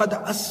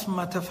 وَقَدْ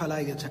أَسْمَتَ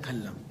فَلَا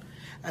يَتَكَلَّمُ.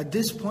 At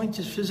this point,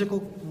 his physical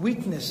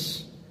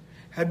weakness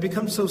had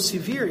become so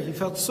severe. He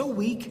felt so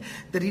weak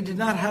that he did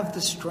not have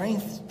the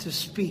strength to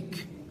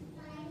speak.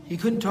 He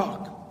couldn't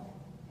talk.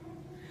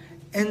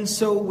 And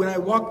so when I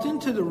walked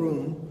into the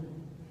room,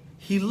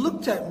 he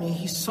looked at me,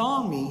 he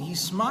saw me, he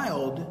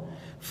smiled.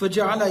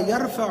 فَجَعَلَ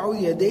يَرْفَعُ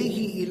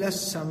يَدَيْهِ إِلَى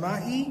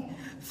السَّمَاءِ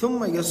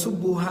ثُمَّ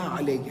يَصُبُّهَا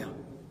عَلَيَّ.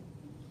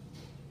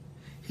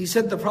 He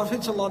said the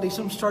Prophet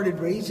ﷺ started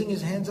raising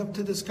his hands up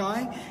to the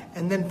sky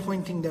and then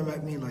pointing them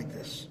at me like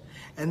this.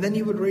 And then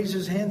he would raise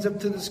his hands up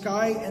to the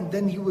sky and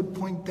then he would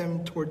point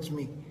them towards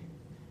me.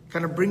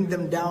 Kind of bring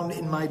them down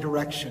in my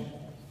direction.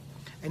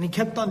 And he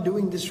kept on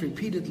doing this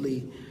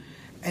repeatedly.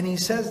 And he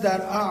says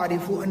that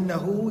أَعْرِفُ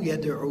أَنَّهُ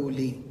يَدْعُو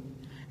لِي.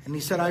 And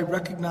he said, I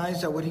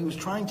recognize that what he was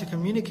trying to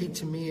communicate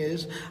to me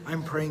is,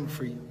 I'm praying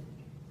for you.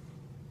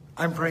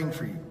 I'm praying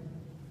for you.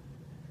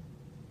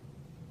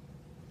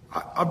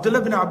 Abdullah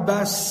ibn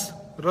Abbas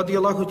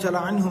radiallahu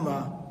ta'ala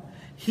anhuma,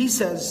 he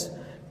says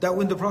that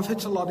when the Prophet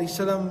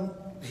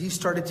ﷺ, he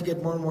started to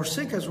get more and more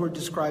sick, as we're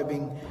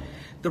describing,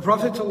 the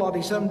Prophet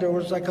ﷺ, there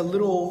was like a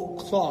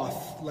little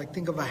cloth, like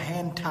think of a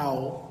hand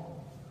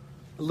towel,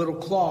 a little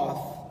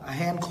cloth, a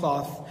hand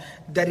cloth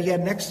that he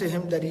had next to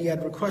him, that he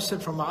had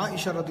requested from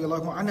Aisha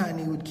radiallahu anha, and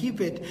he would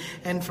keep it,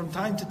 and from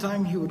time to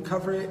time he would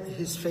cover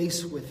his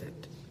face with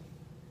it.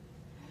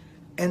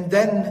 And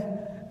then,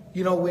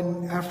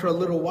 when after a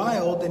little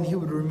while, then he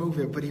would remove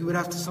it, but he would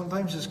have to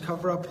sometimes just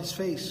cover up his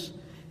face.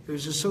 It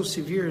was just so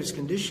severe, his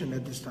condition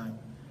at this time.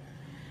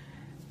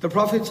 The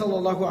Prophet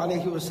sallallahu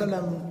alaihi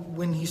wasallam,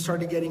 when he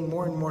started getting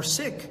more and more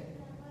sick,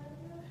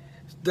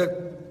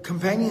 the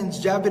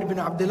companions, Jabir bin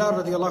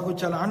Abdullah radiallahu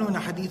ta'ala anhu, in a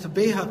hadith of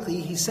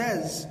Bayhaqi, he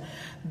says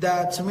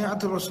that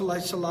سمعت رسول الله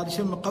صلى الله عليه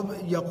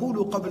وسلم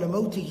يقول قبل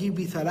موته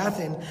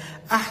بثلاث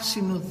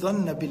أحسن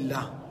الظن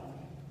بالله.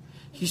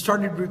 He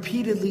started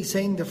repeatedly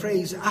saying the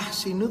phrase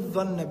أحسن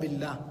الظن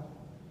بالله.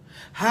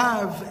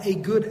 Have a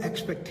good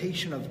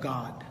expectation of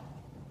God.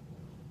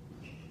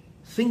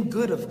 Think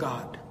good of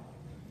God.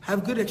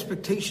 Have good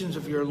expectations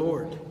of your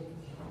Lord.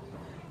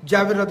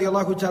 Jabir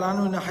radiallahu ta'ala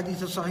anhu in a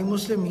hadith of Sahih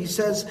Muslim, he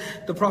says,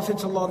 the Prophet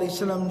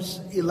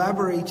ﷺ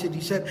elaborated, he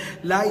said,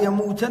 لا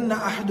يموتن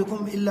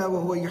أحدكم إلا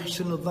وهو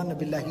يحسن الظن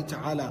بالله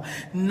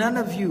تعالى. None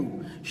of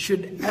you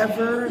should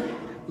ever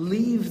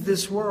leave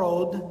this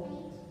world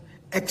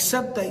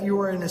except that you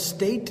are in a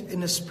state,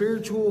 in a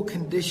spiritual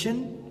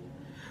condition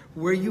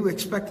where you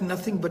expect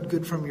nothing but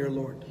good from your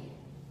Lord.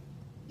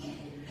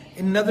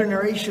 In another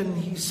narration,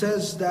 he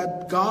says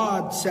that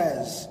God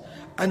says,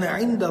 أَنَا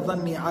عِنْدَ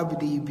ظَنِّ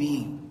عَبْدِي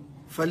بِي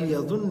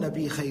فَلْيَظُنَّ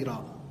بِي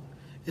خَيْرًا.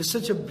 It's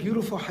such a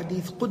beautiful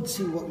hadith,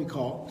 Qudsi, what we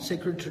call,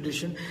 sacred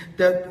tradition,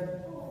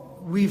 that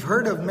we've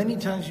heard of many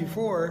times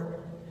before.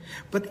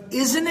 But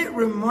isn't it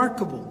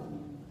remarkable?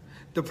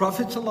 The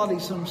Prophet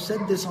ﷺ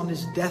said this on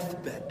his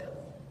deathbed.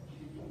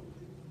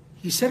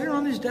 He said it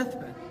on his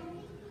deathbed.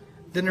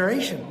 The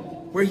narration,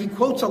 where he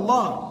quotes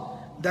Allah,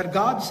 that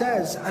God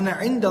says, أَنَا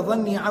عِنْدَ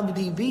ظَنِّ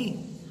عَبْدِي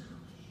بِي.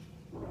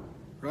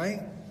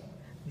 Right?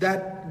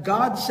 That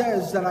God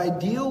says that I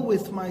deal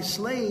with my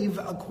slave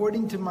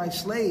according to my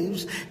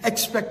slave's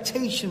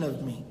expectation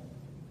of me.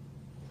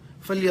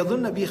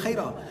 فَلْيَظُنَّ بِي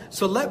خَيْرًا.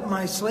 So let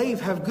my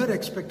slave have good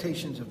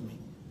expectations of me.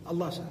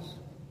 Allah says.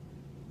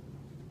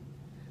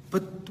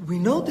 But we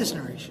know this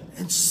narration.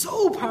 It's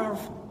so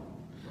powerful.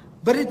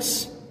 But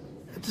it's,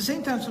 at the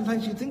same time,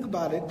 sometimes you think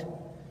about it,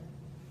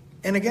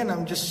 and again,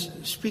 I'm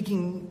just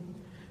speaking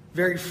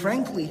very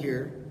frankly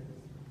here,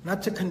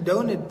 not to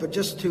condone it, but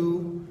just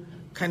to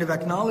kind of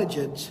acknowledge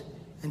it,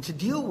 and to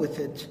deal with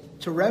it,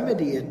 to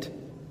remedy it.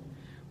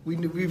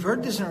 We've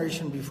heard this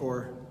narration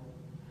before,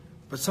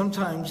 but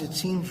sometimes it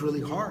seems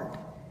really hard.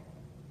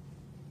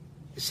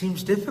 It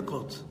seems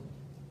difficult.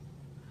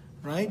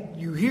 Right?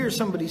 You hear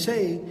somebody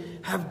say,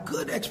 have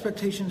good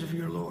expectations of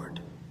your Lord.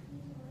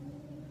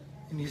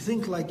 And you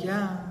think like,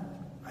 yeah,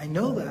 I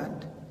know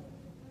that,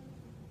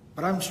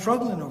 but I'm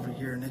struggling over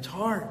here and it's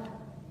hard.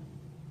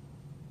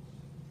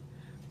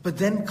 But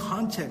then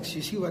context,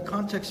 you see why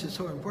context is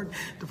so important.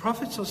 The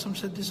Prophet ﷺ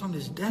said this on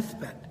his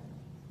deathbed.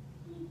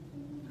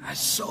 That's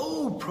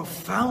so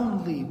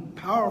profoundly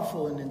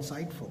powerful and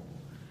insightful.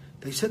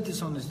 They said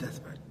this on his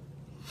deathbed.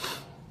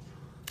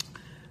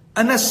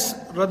 Anas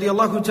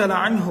radiallahu ta'ala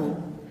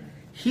anhu,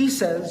 he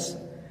says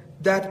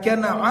that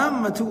كان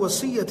عامة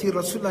وصية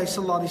رسول الله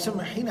صلى الله عليه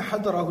وسلم حين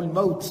حضره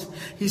الموت.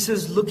 He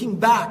says, looking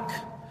back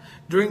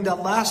during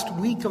that last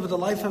week of the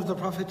life of the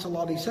Prophet صلى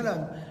الله عليه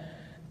وسلم,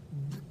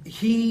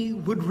 he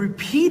would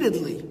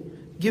repeatedly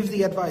give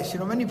the advice.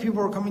 Many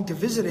people were coming to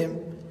visit him,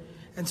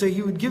 and so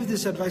he would give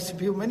this advice to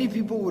people. Many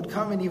people would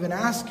come and even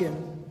ask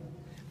him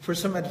for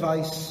some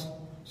advice,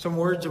 some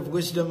words of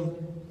wisdom,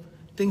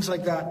 things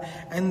like that.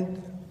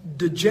 And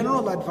the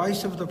general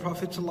advice of the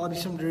Prophet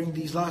ﷺ during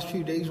these last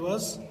few days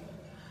was,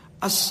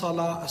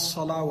 As-salah,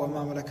 as-salah wa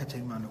ma malakat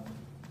aymanukum.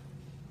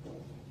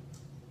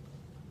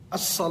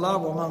 As-salah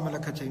wa ma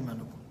malakat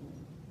aymanukum.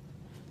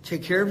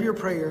 Take care of your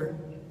prayer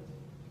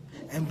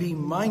and be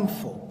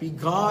mindful, be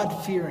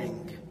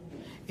God-fearing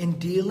in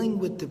dealing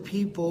with the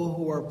people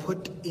who are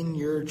put in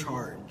your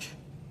charge.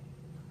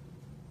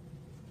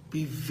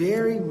 Be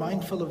very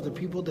mindful of the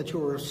people that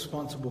you are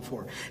responsible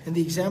for. And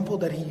the example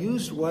that he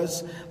used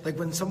was like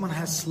when someone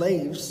has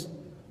slaves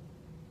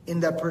in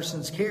that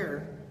person's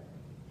care,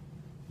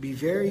 be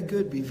very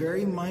good, be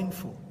very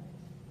mindful.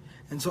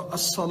 And so,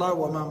 as-salah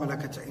wa ma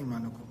malakat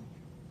aymanukum.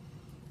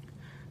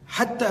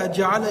 Hatta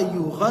ja'ala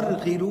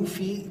yugharghiru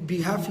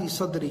biha fi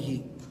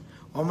sadrihi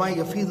wa ma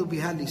yafidu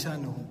biha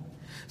lisanuhu.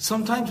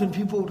 Sometimes when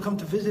people would come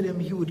to visit him,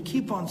 he would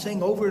keep on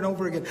saying over and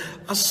over again,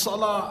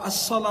 As-salah,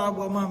 as-salah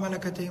wa ma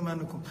malakat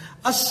aymanukum.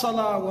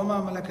 As-salah wa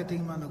ma malakat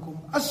aymanukum.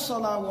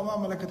 As-salah wa ma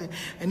malakat.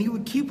 And he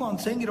would keep on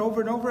saying it over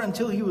and over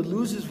until he would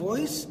lose his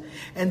voice.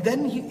 And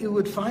then it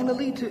was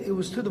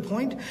to the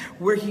point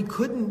where he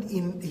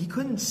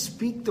couldn't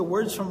speak the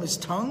words from his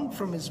tongue,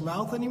 from his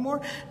mouth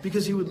anymore,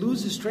 because he would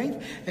lose his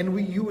strength.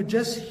 And you would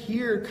just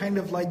hear kind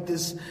of like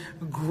this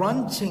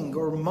grunting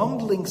or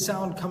mumbling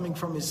sound coming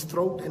from his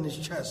throat and his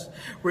chest,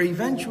 where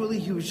eventually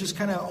he was just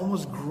kind of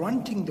almost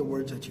grunting the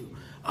words at you.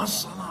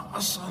 As-salah,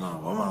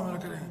 as-salah, wa ma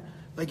malakat.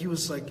 Like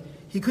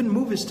he couldn't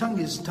move his tongue.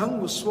 His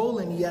tongue was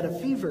swollen. He had a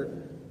fever.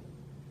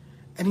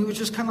 And he was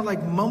just kind of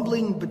like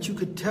mumbling, but you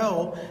could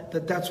tell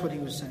that that's what he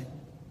was saying.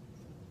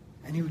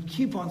 And he would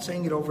keep on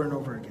saying it over and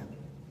over again.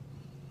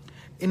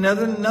 In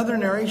another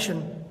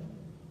narration,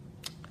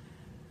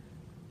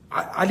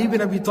 Ali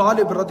bin Abi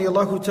Talib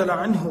radiallahu ta'ala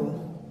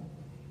anhu,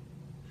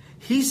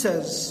 he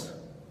says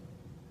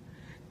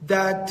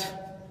that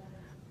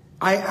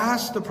I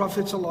asked the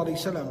Prophet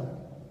ﷺ,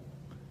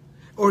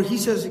 or he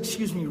says,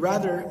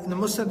 rather, in the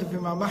Musnad of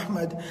Imam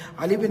Ahmad,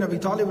 Ali bin Abi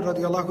Talib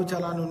radiallahu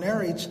ta'ala anhu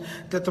narrates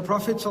that the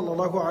Prophet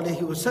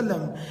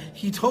ﷺ,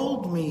 he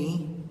told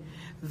me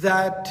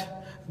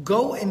that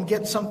go and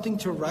get something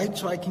to write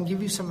so I can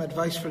give you some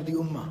advice for the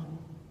ummah.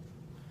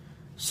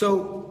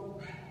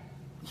 So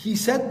he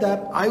said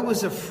that I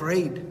was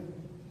afraid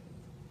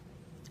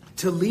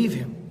to leave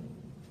him.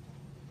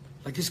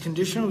 Like his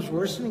condition was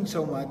worsening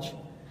so much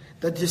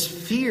that this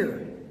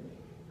fear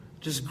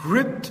just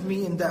gripped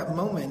me in that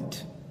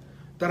moment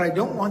that I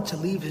don't want to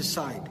leave his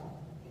side.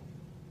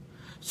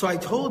 So I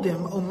told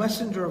him, O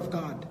Messenger of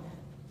God,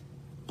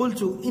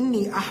 قُلْتُ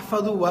إِنِّي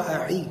أَحْفَظُ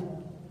وَأَعِي.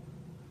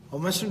 O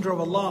Messenger of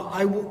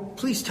Allah,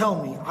 please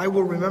tell me, I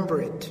will remember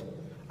it.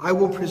 I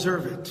will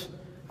preserve it.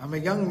 I'm a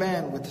young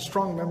man with a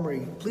strong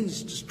memory.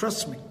 Please, just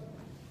trust me.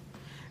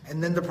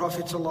 And then the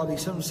Prophet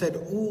ﷺ said,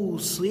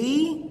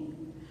 Usi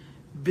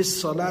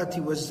bis-salati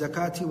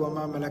waz-zakati wa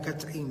ma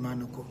malakat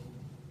aymanukum.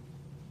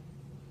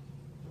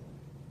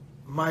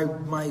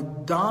 My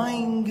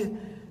dying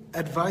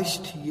advice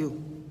to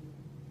you,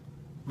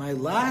 my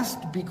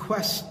last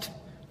bequest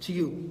to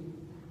you,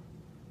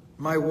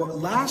 my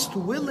last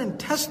will and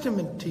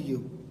testament to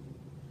you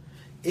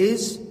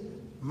is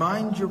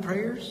mind your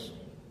prayers,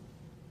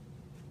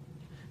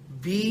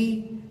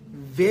 be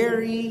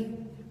very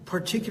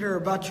particular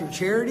about your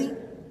charity,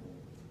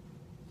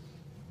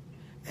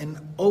 and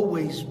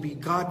always be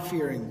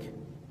God-fearing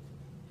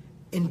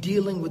in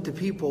dealing with the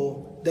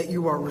people that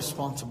you are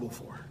responsible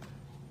for.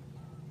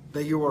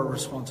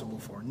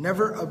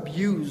 Never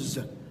abuse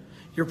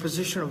your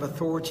position of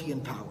authority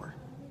and power.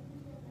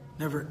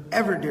 Never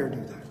ever dare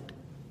do that.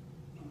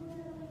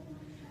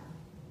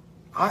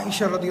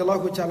 Aisha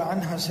radiallahu ta'ala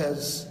anha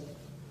says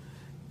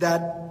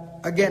that,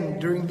 again,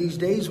 during these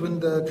days when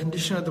the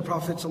condition of the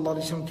Prophet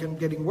ﷺ kept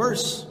getting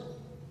worse,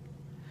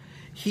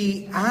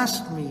 he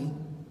asked me,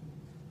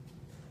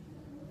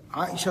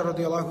 Aisha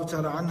radiallahu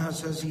ta'ala anha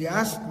says, he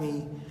asked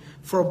me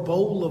for a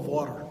bowl of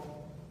water.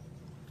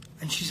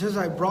 And she says,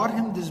 I brought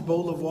him this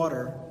bowl of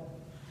water.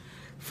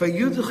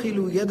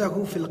 فَيُدْخِلُ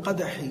يَدَهُ فِي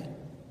الْقَدَحِ.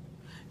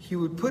 He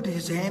would put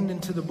his hand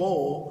into the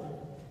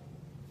bowl,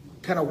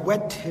 kind of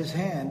wet his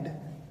hand.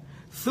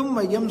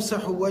 ثُمَّ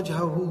يَمْسَحُ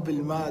وَجْهَهُ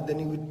بِالْمَاءِ. Then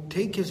he would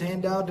take his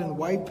hand out and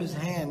wipe his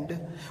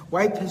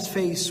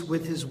face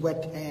with his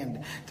wet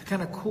hand to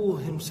kind of cool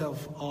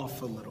himself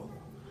off a little.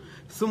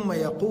 ثُمَّ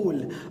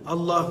يَقُولُ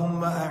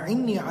اللَّهُمَّ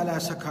أَعِنِّي عَلَى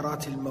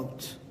سَكَرَاتِ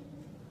الْمَوْتِ.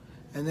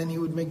 And then he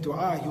would make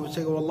dua. He would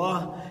say, oh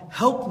Allah,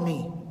 help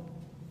me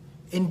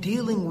in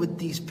dealing with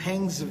these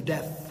pangs of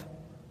death,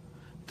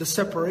 the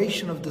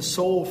separation of the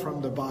soul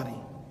from the body.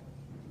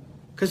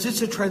 Because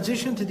it's a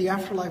transition to the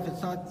afterlife,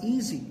 it's not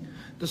easy.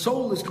 The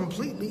soul is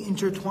completely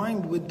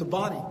intertwined with the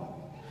body.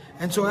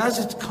 And so as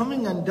it's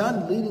coming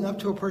undone, leading up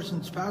to a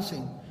person's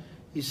passing,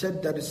 he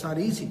said that it's not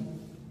easy.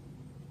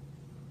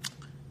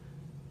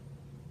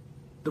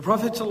 The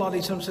Prophet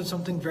ﷺ said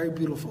something very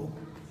beautiful.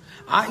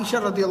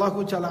 Aisha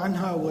radiallahu ta'ala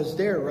anha was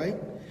there, right?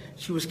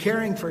 She was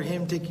caring for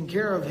him, taking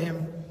care of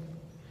him.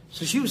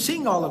 So she was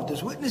seeing all of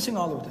this, witnessing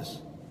all of this.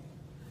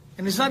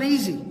 And it's not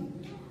easy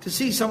to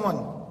see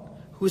someone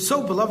who is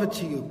so beloved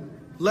to you,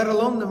 let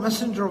alone the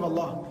Messenger of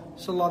Allah,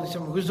 sallallahu alaihi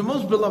wasallam, who is the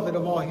most beloved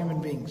of all human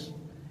beings.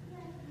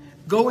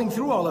 Going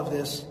through all of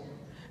this,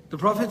 the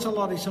Prophet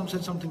sallallahu alaihi wasallam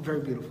said something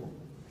very beautiful.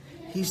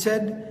 He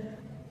said,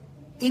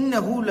 إِنَّهُ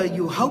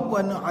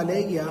لَيُهَوَّنُ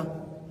عَلَيَّ.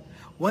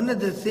 One of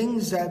the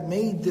things that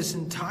made this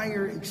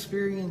entire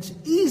experience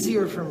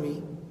easier for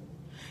me,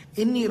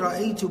 إِنِّي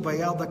رَأَيْتُ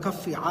بَيَاضَ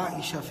كَفِّ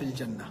عَائِشَ فِي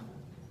الْجَنَّةِ.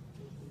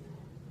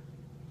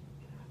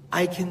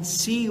 I can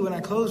see when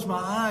I close my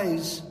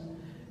eyes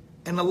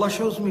and Allah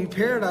shows me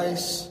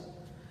paradise,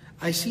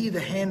 I see the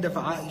hand of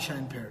Aisha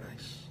in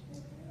paradise.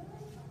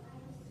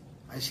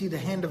 I see the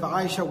hand of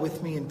Aisha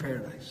with me in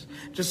paradise.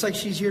 Just like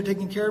she's here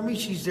taking care of me,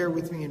 she's there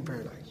with me in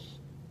paradise.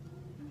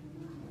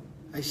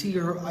 I see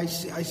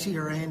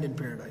her hand in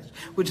paradise,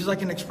 which is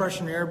like an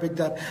expression in Arabic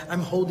that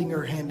I'm holding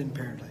her hand in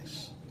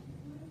paradise.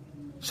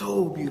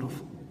 So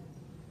beautiful.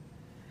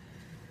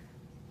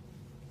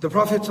 The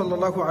Prophet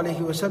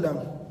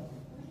ﷺ,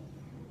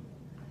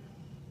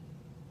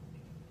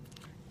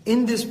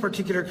 in this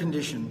particular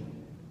condition,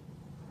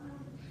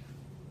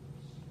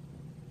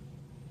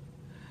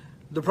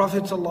 the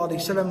Prophet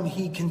ﷺ,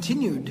 he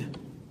continued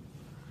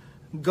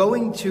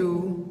going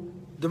to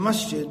the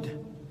masjid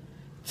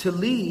to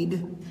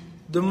lead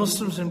the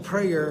Muslims in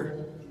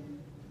prayer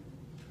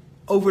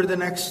over the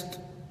next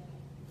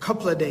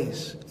couple of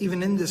days,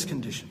 even in this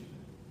condition.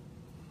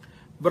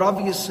 But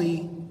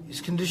obviously,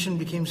 his condition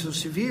became so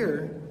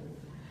severe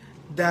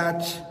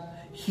that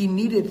he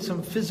needed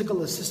some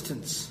physical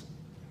assistance,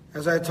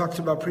 as I talked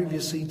about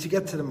previously, to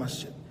get to the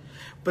masjid.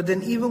 But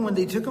then even when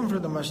they took him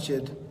from the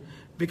masjid,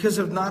 because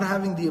of not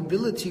having the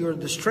ability, or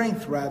the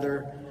strength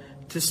rather,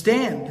 to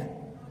stand,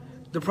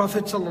 the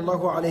Prophet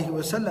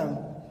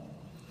ﷺ,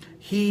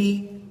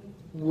 he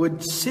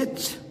would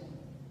sit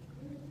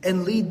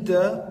and lead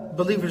the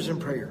believers in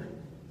prayer.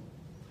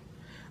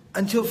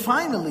 Until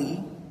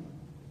finally,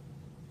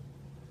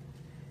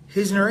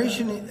 the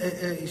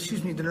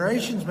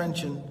narrations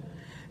mention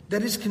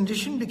that his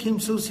condition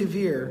became so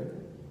severe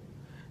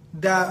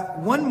that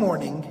one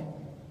morning,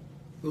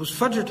 it was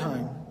Fajr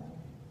time,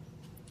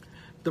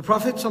 the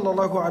Prophet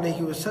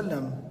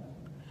ﷺ,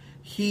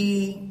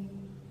 he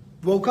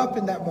woke up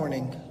in that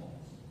morning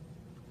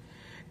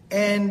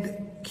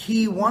and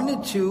he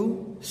wanted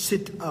to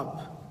sit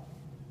up.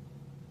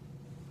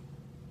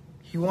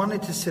 He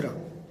wanted to sit up.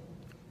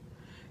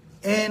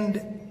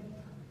 And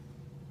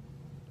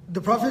the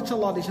Prophet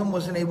ﷺ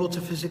wasn't able to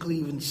physically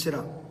even sit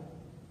up,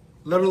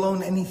 let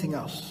alone anything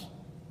else.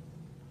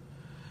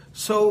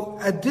 So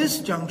at this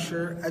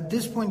juncture, at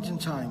this point in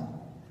time,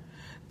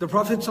 the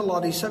Prophet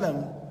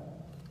ﷺ,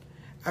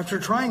 after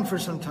trying for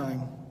some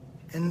time,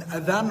 and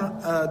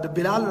adhan, the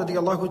Bilal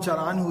radiallahu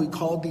ta'ala anhu, he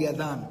called the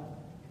adhan.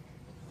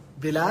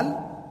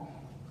 Bilal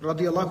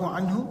radiallahu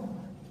anhu,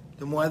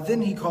 the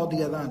muadhin, he called the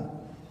adhan.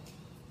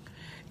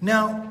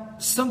 Now,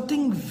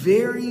 something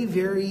very,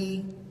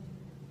 very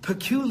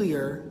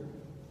peculiar,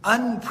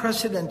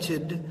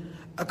 unprecedented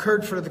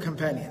occurred for the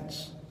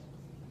companions.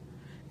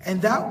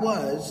 And that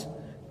was,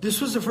 this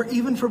was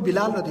even for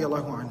Bilal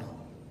radiallahu anhu.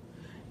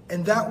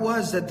 And that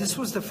was that this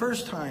was the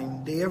first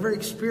time they ever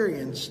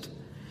experienced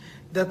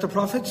that the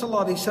Prophet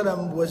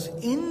ﷺ was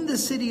in the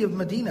city of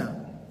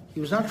Medina. He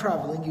was not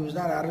traveling, he was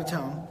not out of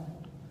town.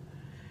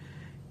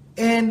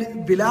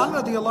 And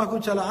Bilal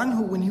radiallahu ta'ala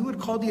anhu, when he would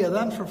call the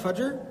adhan for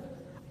Fajr,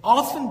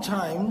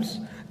 oftentimes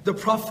the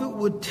Prophet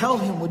would tell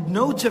him, would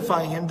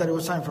notify him that it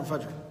was time for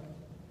Fajr.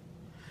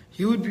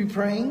 He would be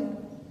praying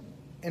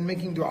and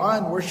making dua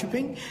and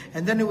worshipping,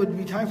 and then it would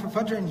be time for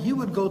Fajr, and he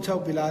would go tell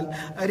Bilal,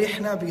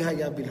 Arihna biha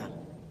ya Bilal.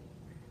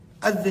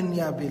 Adhin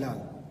ya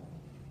Bilal.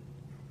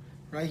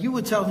 right? He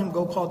would tell him,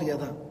 go call the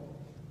adhan.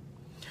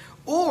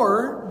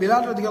 Or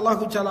Bilal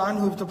radiallahu ta'ala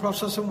anhu, if the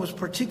Prophet ﷺ was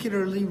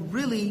particularly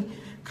really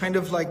kind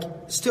of like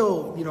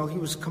still, he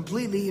was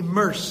completely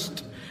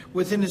immersed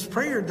within his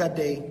prayer that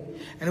day,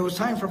 and it was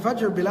time for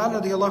Fajr,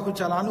 Bilal radiallahu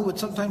ta'ala anhu would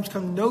sometimes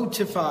come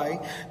notify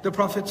the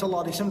Prophet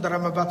ﷺ that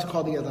I'm about to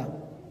call the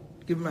adhan.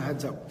 Give him a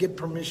heads up, get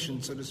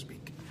permission, so to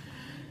speak.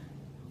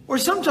 Or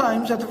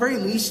sometimes, at the very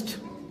least,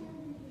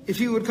 if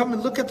he would come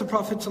and look at the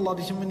Prophet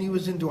ﷺ when he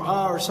was in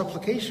dua or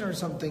supplication or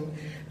something,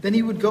 then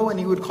he would go and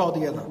he would call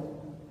the adhan.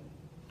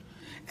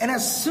 And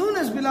as soon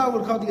as Bilal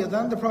would call the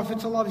adhan, the Prophet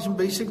ﷺ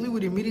basically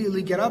would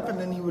immediately get up and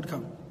then he would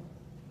come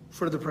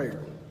for the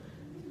prayer.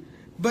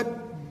 But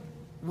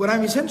what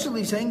I'm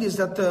essentially saying is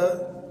that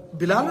the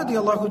Bilal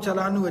radiallahu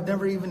ta'ala anhu had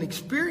never even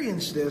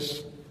experienced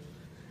this,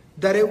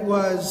 that it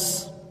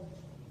was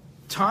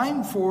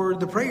time for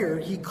the prayer.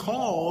 He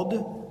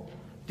called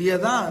the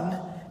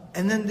adhan,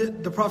 and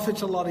then the Prophet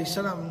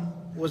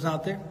ﷺ was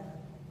not there.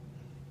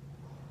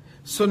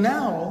 So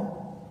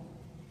now,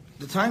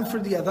 the time for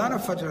the adhan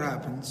of Fajr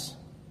happens.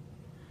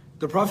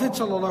 The Prophet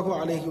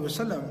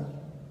ﷺ,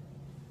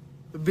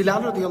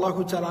 Bilal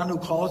radiallahu ta'ala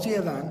anhu calls the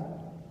adhan.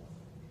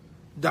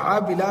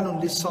 Da'a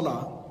Bilalun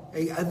lis-salah,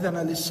 ay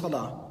adhana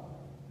lis-salah.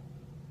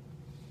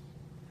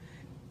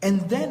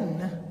 And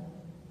then,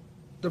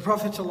 the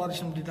Prophet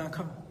ﷺ did not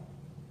come.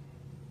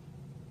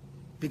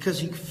 Because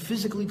he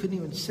physically couldn't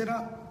even sit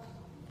up.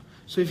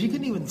 So if he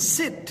couldn't even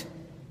sit,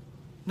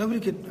 nobody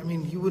could,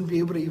 he wouldn't be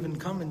able to even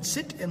come and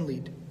sit and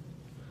lead.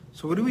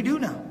 So what do we do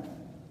now?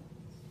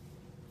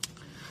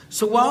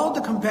 So while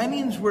the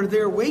companions were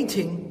there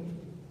waiting,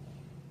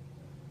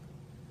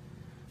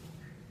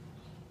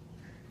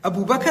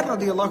 Abu Bakr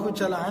radiallahu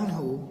ta'ala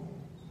anhu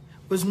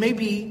was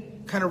maybe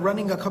kind of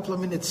running a couple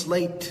of minutes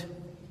late.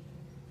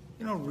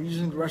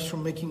 Using the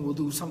restroom, making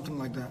wudu, something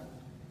like that.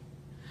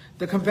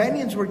 The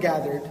companions were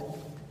gathered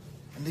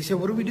and they said,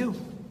 what do we do?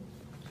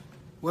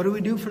 What do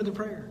we do for the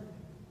prayer?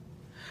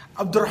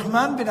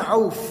 Abdurrahman bin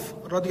Auf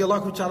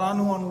radiallahu ta'ala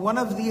anhu, on one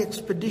of the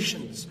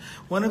expeditions,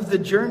 one of the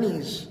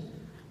journeys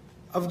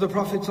of the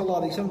Prophet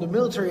ﷺ, the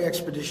military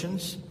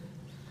expeditions,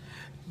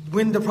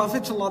 when the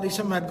Prophet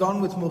ﷺ had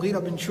gone with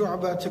Mughira bin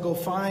Shu'bah to go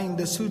find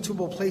a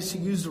suitable place to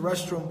use the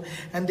restroom,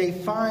 and they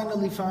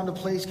finally found a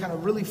place kind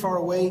of really far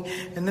away,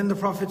 and then the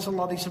Prophet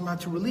ﷺ had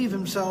to relieve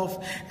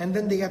himself, and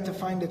then they had to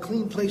find a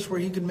clean place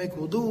where he could make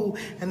wudu,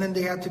 and then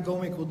they had to go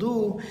make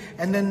wudu,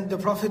 and then the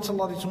Prophet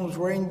ﷺ was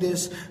wearing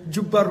this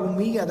jubba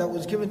rumiyah that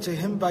was given to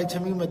him by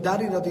Tamim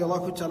ad-Dari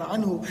radiallahu ta'ala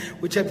anhu,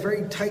 which had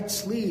very tight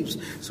sleeves,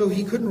 so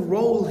he couldn't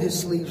roll his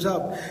sleeves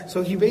up,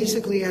 so he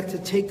basically had to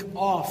take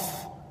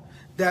off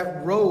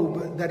that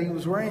robe that he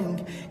was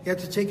wearing. He had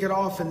to take it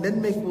off and then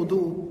make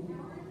wudu.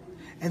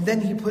 And then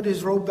he put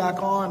his robe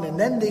back on, and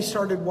then they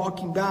started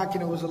walking back,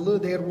 and it was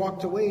they had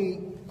walked away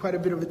quite a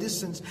bit of a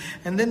distance,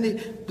 and then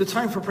the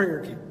time for prayer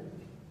came.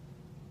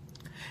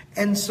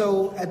 And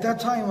so at that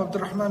time,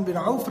 Abdurrahman bin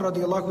Auf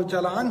radiallahu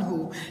ta'ala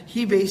anhu,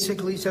 he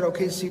basically said,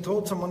 okay, so he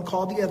told someone,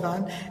 call the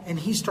adhan, and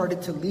he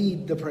started to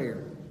lead the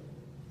prayer.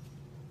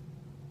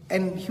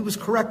 And he was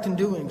correct in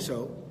doing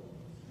so.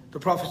 The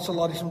Prophet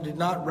ﷺ did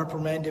not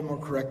reprimand him or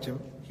correct him.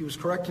 He was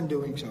correct in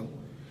doing so.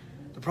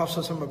 The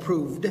Prophet ﷺ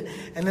approved.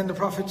 And then the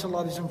Prophet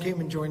ﷺ came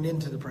and joined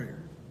into the prayer.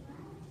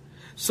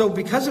 So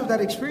because of that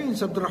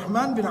experience,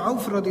 Abdurrahman bin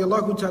Auf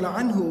radiallahu ta'ala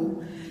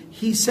anhu,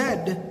 he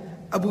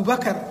said, Abu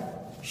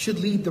Bakr should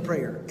lead the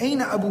prayer.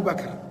 Aina Abu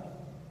Bakr?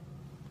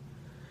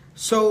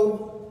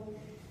 So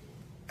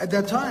at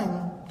that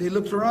time, they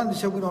looked around and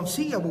said, we don't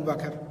see Abu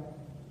Bakr.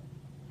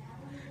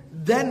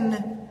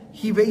 Then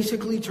he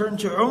basically turned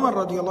to Umar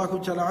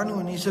radiallahu ta'ala anhu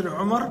and he said,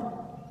 Umar,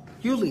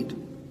 you lead,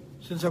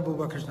 since Abu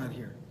Bakr's not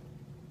here.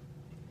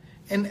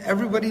 And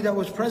everybody that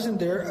was present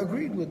there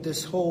agreed with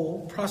this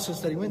whole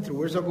process that he went through.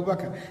 Where's Abu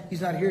Bakr?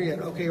 He's not here yet.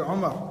 Okay,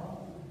 Umar.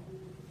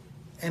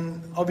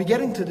 And I'll be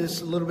getting to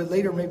this a little bit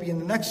later, maybe in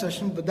the next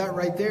session, but that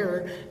right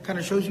there kind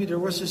of shows you there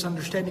was this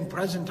understanding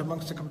present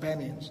amongst the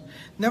companions.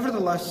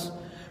 Nevertheless,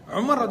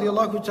 Umar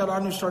radiallahu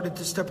ta'ala anhu started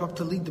to step up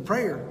to lead the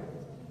prayer.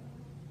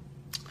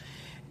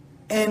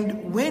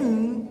 And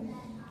when,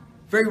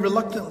 very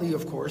reluctantly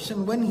of course,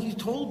 and when he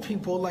told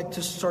people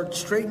to start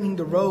straightening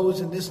the rows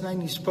and this and that,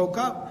 and he spoke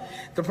up,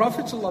 the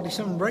Prophet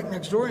ﷺ right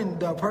next door in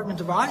the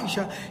apartment of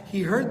Aisha,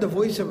 he heard the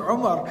voice of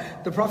Umar.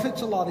 The Prophet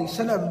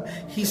ﷺ,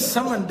 he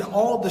summoned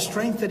all the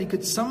strength that he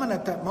could summon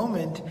at that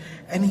moment,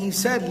 and he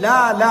said,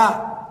 La,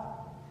 la,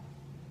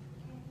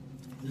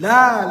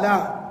 la,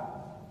 la,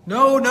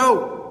 no,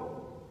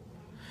 no.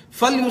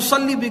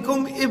 فَلْيُصَلِّ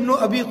بِكُمْ ibn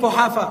Abi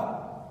Quhafa.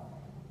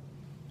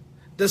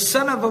 The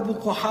son of Abu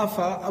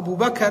Quhafa, Abu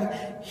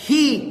Bakr,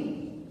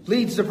 he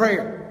leads the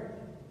prayer.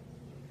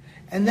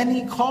 And then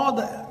he told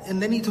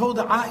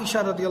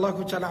Aisha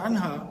radiallahu ta'ala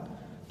anha,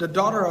 the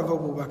daughter of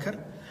Abu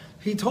Bakr,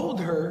 he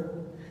told her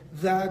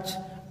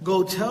that,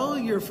 go tell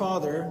your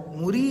father,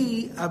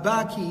 Muri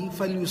abaki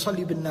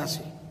falyusalli bin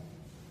nasi.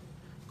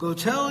 Go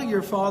tell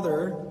your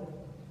father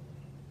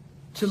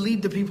to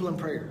lead the people in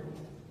prayer.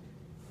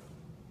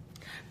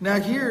 Now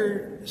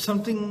here,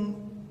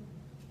 something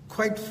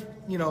quite,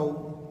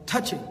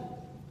 touching.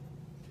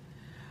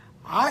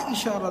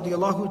 Aisha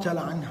radiallahu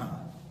ta'ala anha,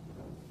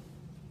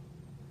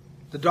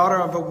 the daughter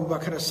of Abu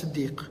Bakr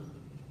as-Siddiq,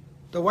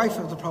 the wife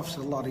of the Prophet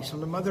ﷺ,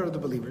 the mother of the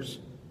believers,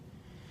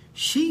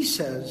 she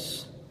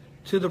says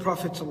to the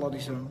Prophet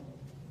ﷺ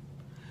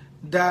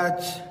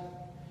that,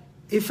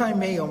 if I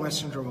may, O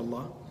Messenger of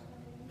Allah,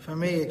 if I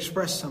may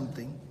express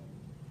something,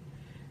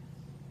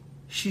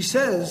 she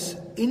says,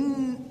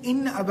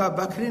 In Abu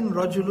Bakrin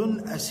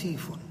rajulun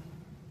asifun.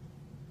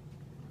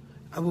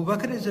 Abu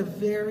Bakr is a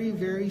very,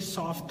 very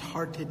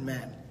soft-hearted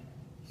man.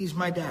 He's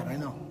my dad, I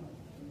know.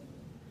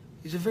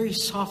 He's a very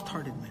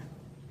soft-hearted man.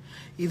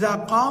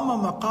 إِذَا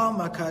قَامَ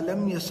مَقَامَكَ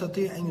لَمْ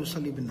يَسْتَطِعْ أَنْ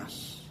يُصَلِّ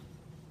بِالنَّاسِ.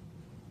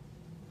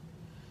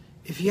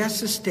 If he has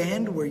to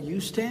stand where you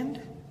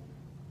stand,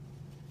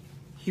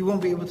 he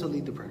won't be able to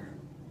lead the prayer.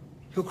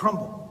 He'll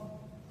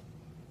crumble.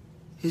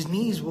 His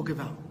knees will give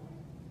out.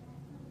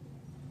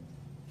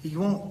 He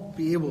won't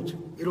be able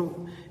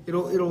to.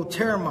 It'll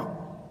tear him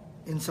up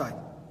inside.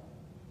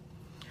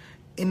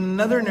 In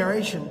another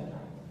narration,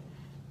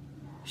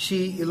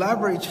 she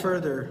elaborates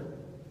further.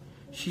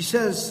 She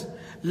says,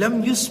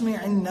 "Lam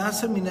yusmi'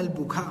 an-nasa min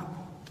al-buka."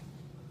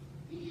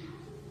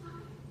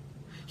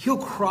 He'll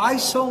cry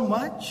so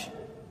much,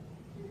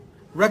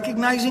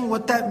 recognizing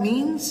what that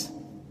means,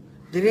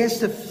 that he has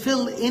to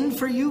fill in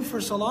for you for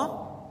salah.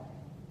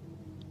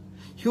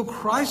 He'll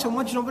cry so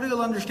much, nobody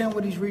will understand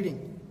what he's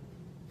reading.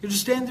 He'll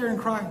just stand there and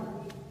cry.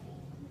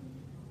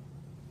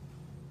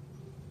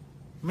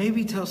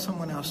 Maybe tell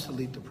someone else to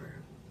lead the prayer,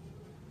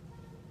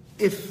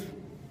 if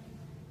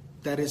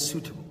that is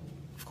suitable,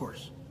 of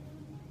course.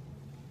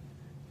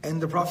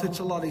 And the Prophet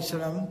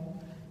ﷺ,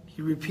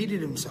 he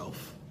repeated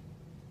himself.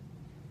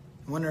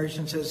 One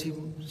narration says he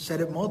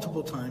said it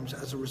multiple times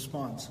as a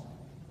response.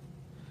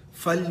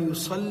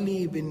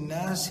 فَلْيُصَلِّي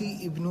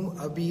بِالنَّاسِ ibn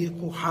Abi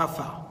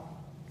Quhafa.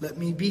 Let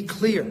me be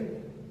clear.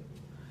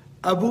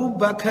 Abu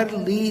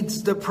Bakr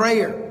leads the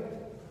prayer.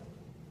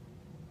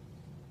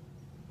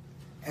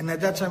 And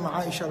at that time,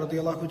 Aisha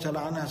radiallahu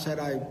ta'ala anha said,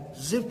 I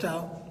zipped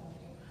out,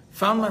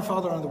 found my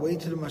father on the way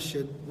to the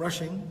masjid,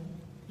 rushing,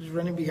 just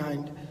running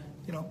behind,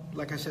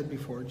 like I said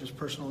before, just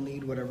personal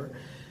need, whatever.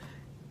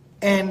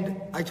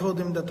 And I told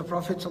him that the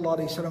Prophet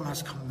ﷺ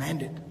has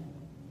commanded.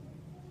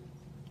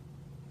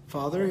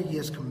 Father, he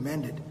has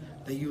commanded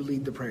that you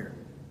lead the prayer.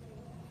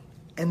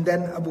 And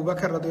then Abu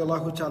Bakr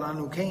radiallahu ta'ala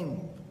anhu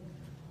came.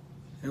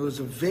 It was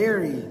a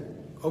very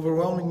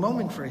overwhelming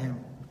moment for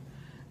him.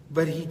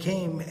 But he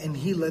came and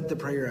he led the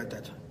prayer at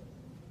that time.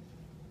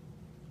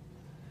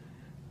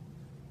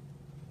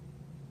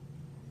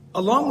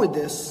 Along with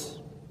this,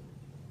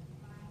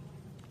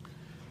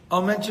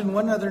 I'll mention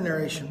one other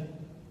narration.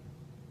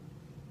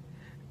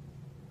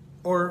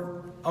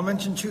 Or I'll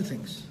mention two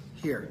things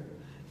here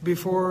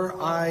before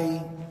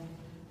I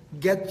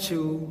get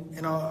to,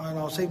 and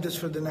I'll save this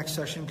for the next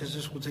session because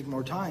this will take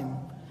more time.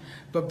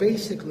 But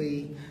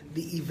basically,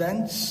 the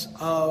events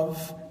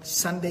of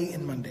Sunday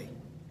and Monday,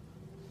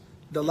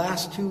 the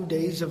last 2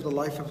 days of the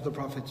life of the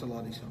Prophet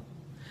ﷺ.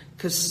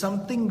 Because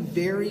something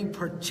very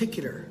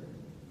particular,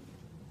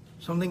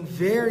 something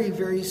very,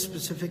 very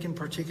specific and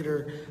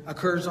particular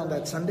occurs on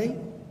that Sunday.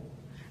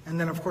 And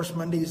then, of course,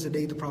 Monday is the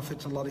day the Prophet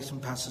ﷺ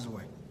passes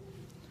away.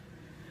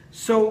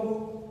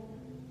 So,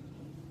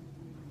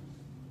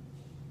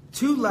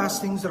 two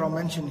last things that I'll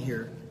mention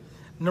here.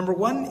 Number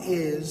one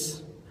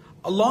is,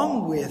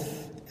 along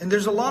with, and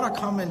there's a lot of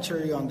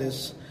commentary on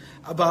this,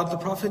 about the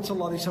Prophet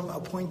ﷺ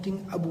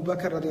appointing Abu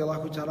Bakr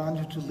radiallahu ta'ala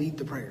anhu to lead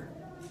the prayer.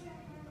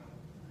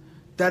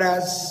 That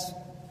as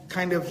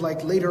kind of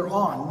like later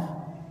on,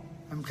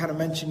 I'm kind of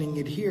mentioning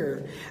it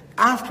here,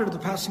 after the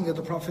passing of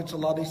the Prophet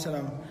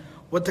ﷺ,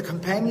 what the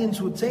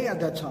companions would say at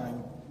that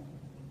time,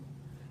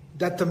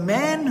 that the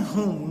man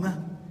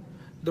whom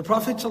the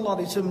Prophet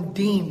ﷺ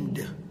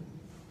deemed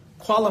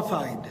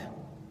qualified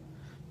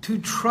to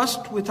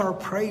trust with our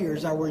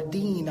prayers, our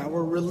deen,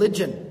 our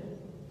religion,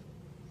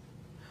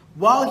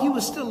 while he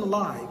was still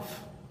alive,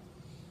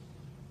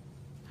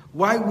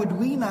 why would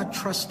we not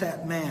trust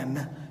that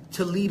man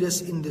to lead us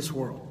in this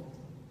world?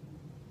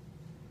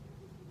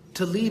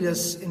 To lead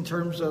us in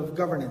terms of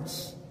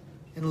governance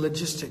and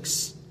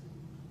logistics.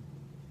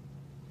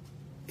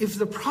 If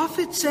the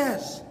Prophet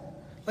says,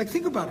 like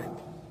think about it,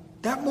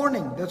 that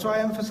morning, that's why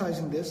I'm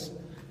emphasizing this,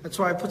 that's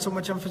why I put so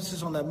much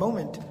emphasis on that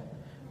moment,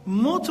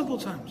 multiple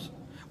times.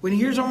 When he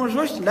hears Umar's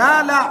voice, La,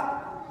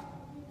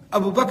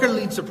 Abu Bakr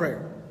leads the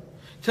prayer.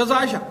 Tells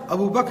Aisha,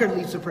 Abu Bakr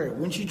leads the prayer.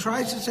 When she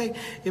tries to say,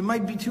 it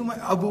might be too much,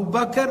 Abu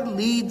Bakr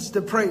leads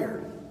the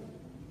prayer.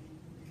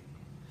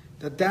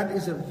 That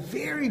is a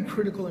very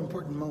critical,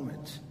 important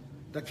moment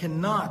that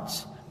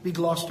cannot be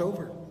glossed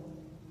over.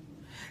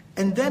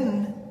 And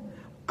then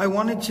I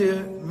wanted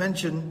to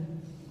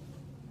mention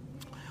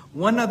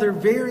one other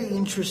very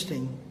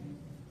interesting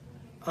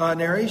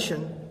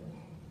narration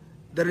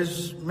that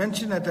is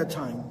mentioned at that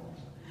time,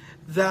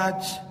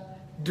 that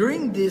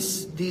during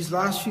these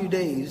last few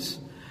days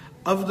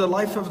of the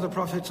life of the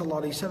Prophet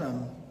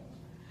ﷺ,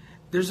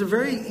 there's a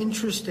very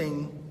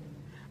interesting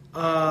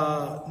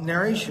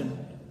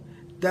narration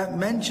that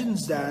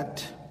mentions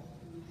that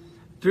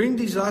during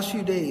these last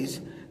few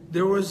days,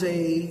 there was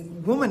a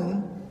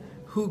woman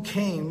who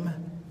came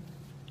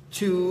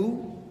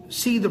to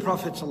see the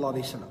Prophet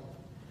ﷺ.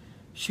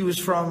 She was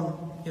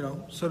from,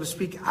 so to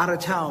speak, out of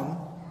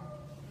town.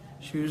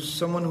 She was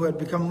someone who had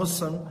become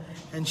Muslim,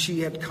 and she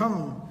had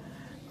come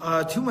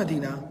to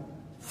Medina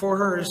for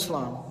her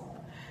Islam.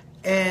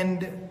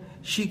 And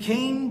she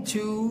came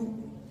to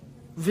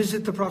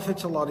visit the Prophet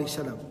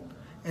ﷺ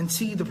and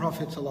see the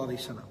Prophet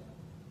ﷺ.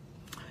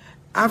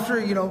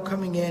 After,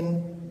 coming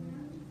in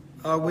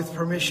with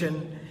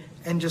permission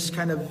and just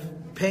kind of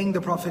paying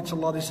the Prophet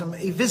ﷺ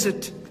a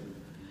visit,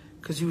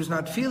 because he was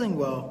not feeling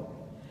well,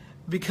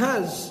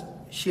 because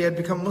she had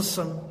become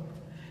Muslim,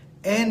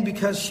 and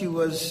because she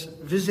was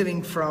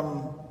visiting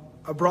from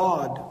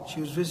abroad, she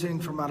was visiting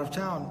from out of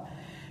town,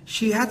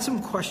 she had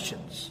some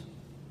questions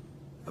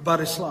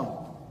about Islam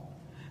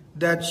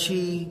that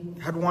she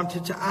had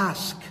wanted to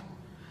ask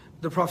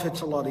the Prophet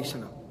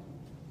ﷺ.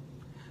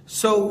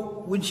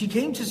 So when she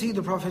came to see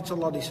the Prophet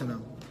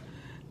ﷺ,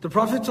 the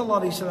Prophet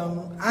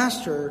ﷺ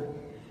asked her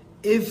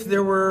if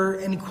there were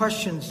any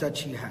questions that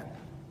she had.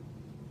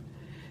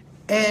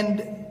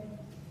 And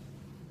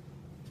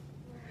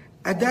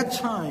at that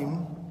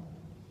time,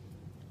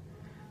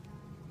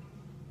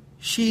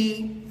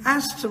 she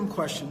asked some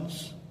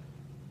questions.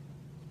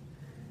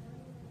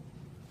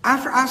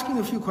 After asking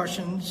a few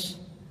questions,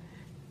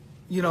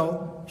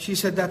 she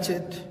said that's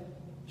it.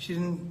 She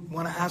didn't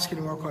want to ask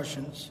any more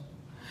questions.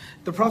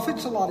 The Prophet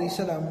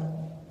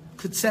ﷺ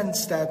could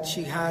sense that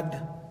she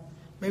had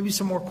maybe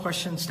some more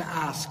questions to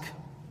ask.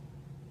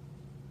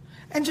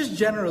 And just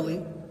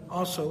generally,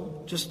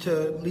 also, just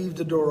to leave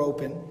the door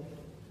open,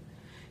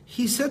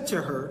 he said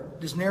to her,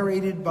 this is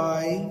narrated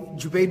by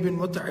Jubayd bin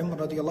Mut'im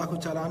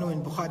radiallahu ta'ala anhu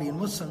in Bukhari and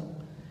Muslim,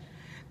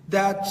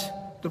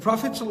 that the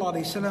Prophet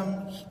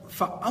ﷺ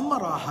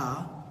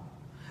فَأَمَرَهَا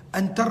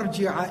أَن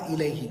تَرْجِعَ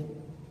إِلَيْهِ.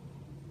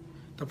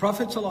 The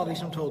Prophet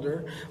ﷺ told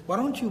her, why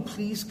don't you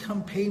please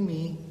come pay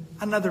me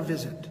another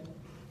visit?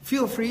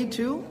 Feel free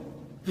to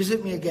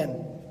visit me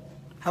again.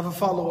 Have a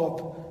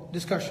follow-up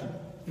discussion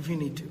if you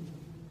need to.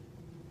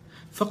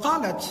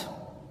 فَقَالَتْ.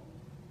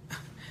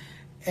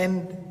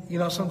 And,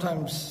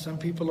 sometimes some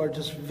people are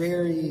just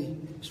very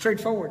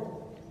straightforward.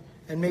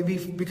 And maybe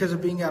because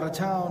of being out of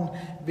town,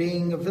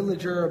 being a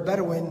villager, a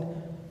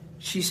Bedouin,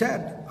 she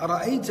said,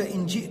 أَرَأَيْتَ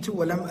إِنْ جِئْتُ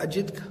وَلَمْ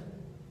أَجِدْكَ.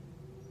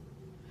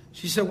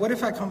 She said, what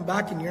if I come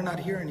back and you're not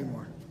here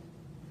anymore?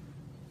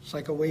 It's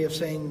like a way of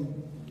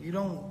saying, you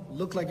don't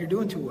look like you're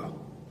doing too well.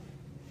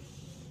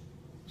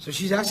 So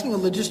she's asking a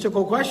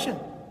logistical question.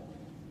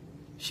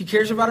 She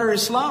cares about her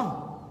Islam.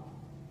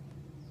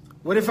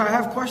 What if I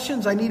have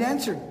questions I need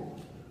answered?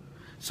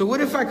 So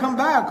what if I come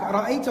back?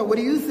 Ra'ayta, what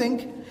do you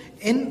think?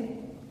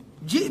 In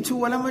ji'tu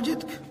wa lam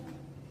ajidka.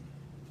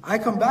 I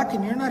come back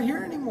and you're not here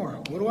anymore.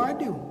 What do I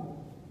do?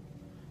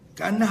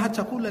 كأنها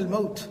تقول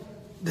الموت.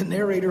 The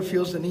narrator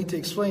feels the need to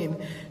explain.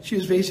 She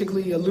was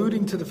basically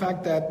alluding to the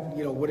fact that,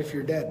 what if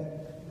you're dead?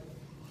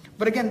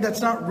 But again,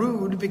 that's not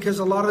rude, because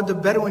a lot of the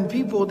Bedouin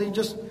people, they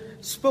just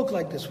spoke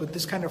like this, with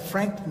this kind of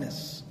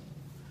frankness.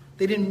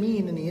 They didn't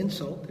mean any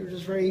insult. They were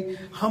just very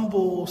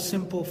humble,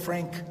 simple,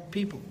 frank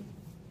people.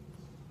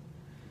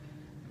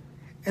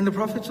 And the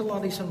Prophet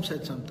ﷺ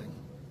said something.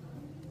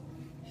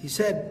 He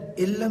said,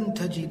 إِلَّمْ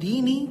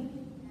تَجِدِينِي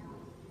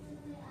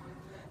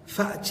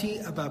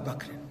فَأْتِي أَبَا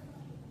بَكْرٍ.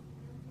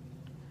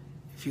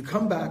 If you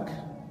come back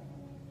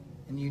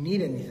and you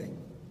need anything,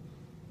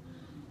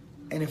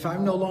 and if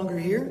I'm no longer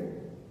here,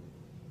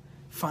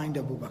 find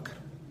Abu Bakr.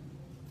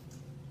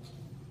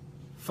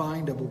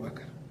 Find Abu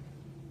Bakr.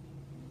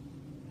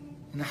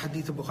 In a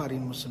hadith of Bukhari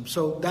and Muslim.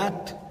 So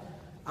that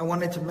I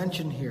wanted to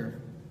mention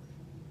here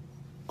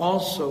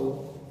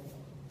also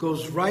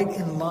goes right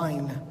in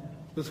line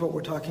with what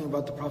we're talking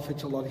about the Prophet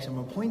ﷺ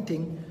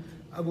appointing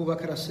Abu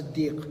Bakr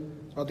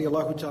as-Siddiq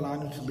radiallahu ta'ala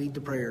anhu to lead the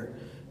prayer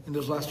in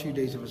those last few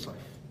days of his life.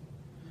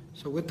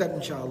 So with that,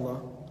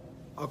 inshallah,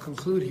 I'll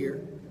conclude here,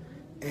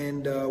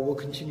 and we'll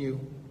continue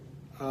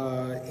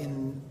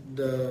in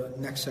the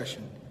next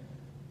session.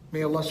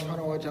 May Allah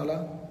subhanahu wa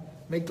ta'ala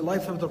make the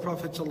life of the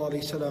Prophet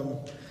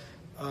ﷺ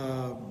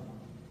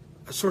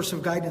a source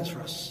of guidance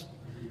for us.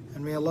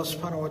 And may Allah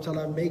subhanahu wa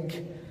ta'ala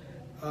make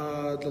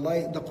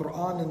the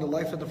Quran and the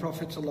life of the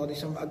Prophet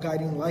ﷺ a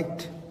guiding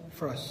light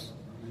for us.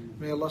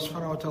 May Allah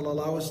subhanahu wa ta'ala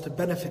allow us to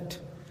benefit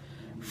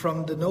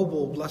from the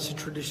noble, blessed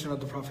tradition of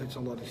the Prophet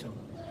ﷺ.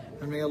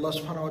 And may Allah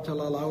subhanahu wa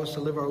ta'ala allow us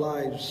to live our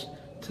lives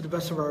to the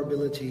best of our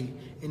ability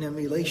in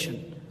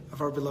emulation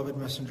of our beloved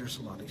Messenger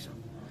sallallahu alaihi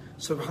wasallam.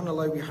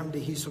 Subhanallah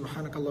bihamdihi,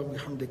 subhanakallah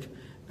bihamdik,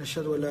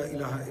 nashhadu an la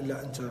ilaha illa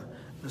anta,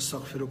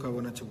 nastaghfiruka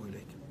wa natubu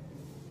ilayk.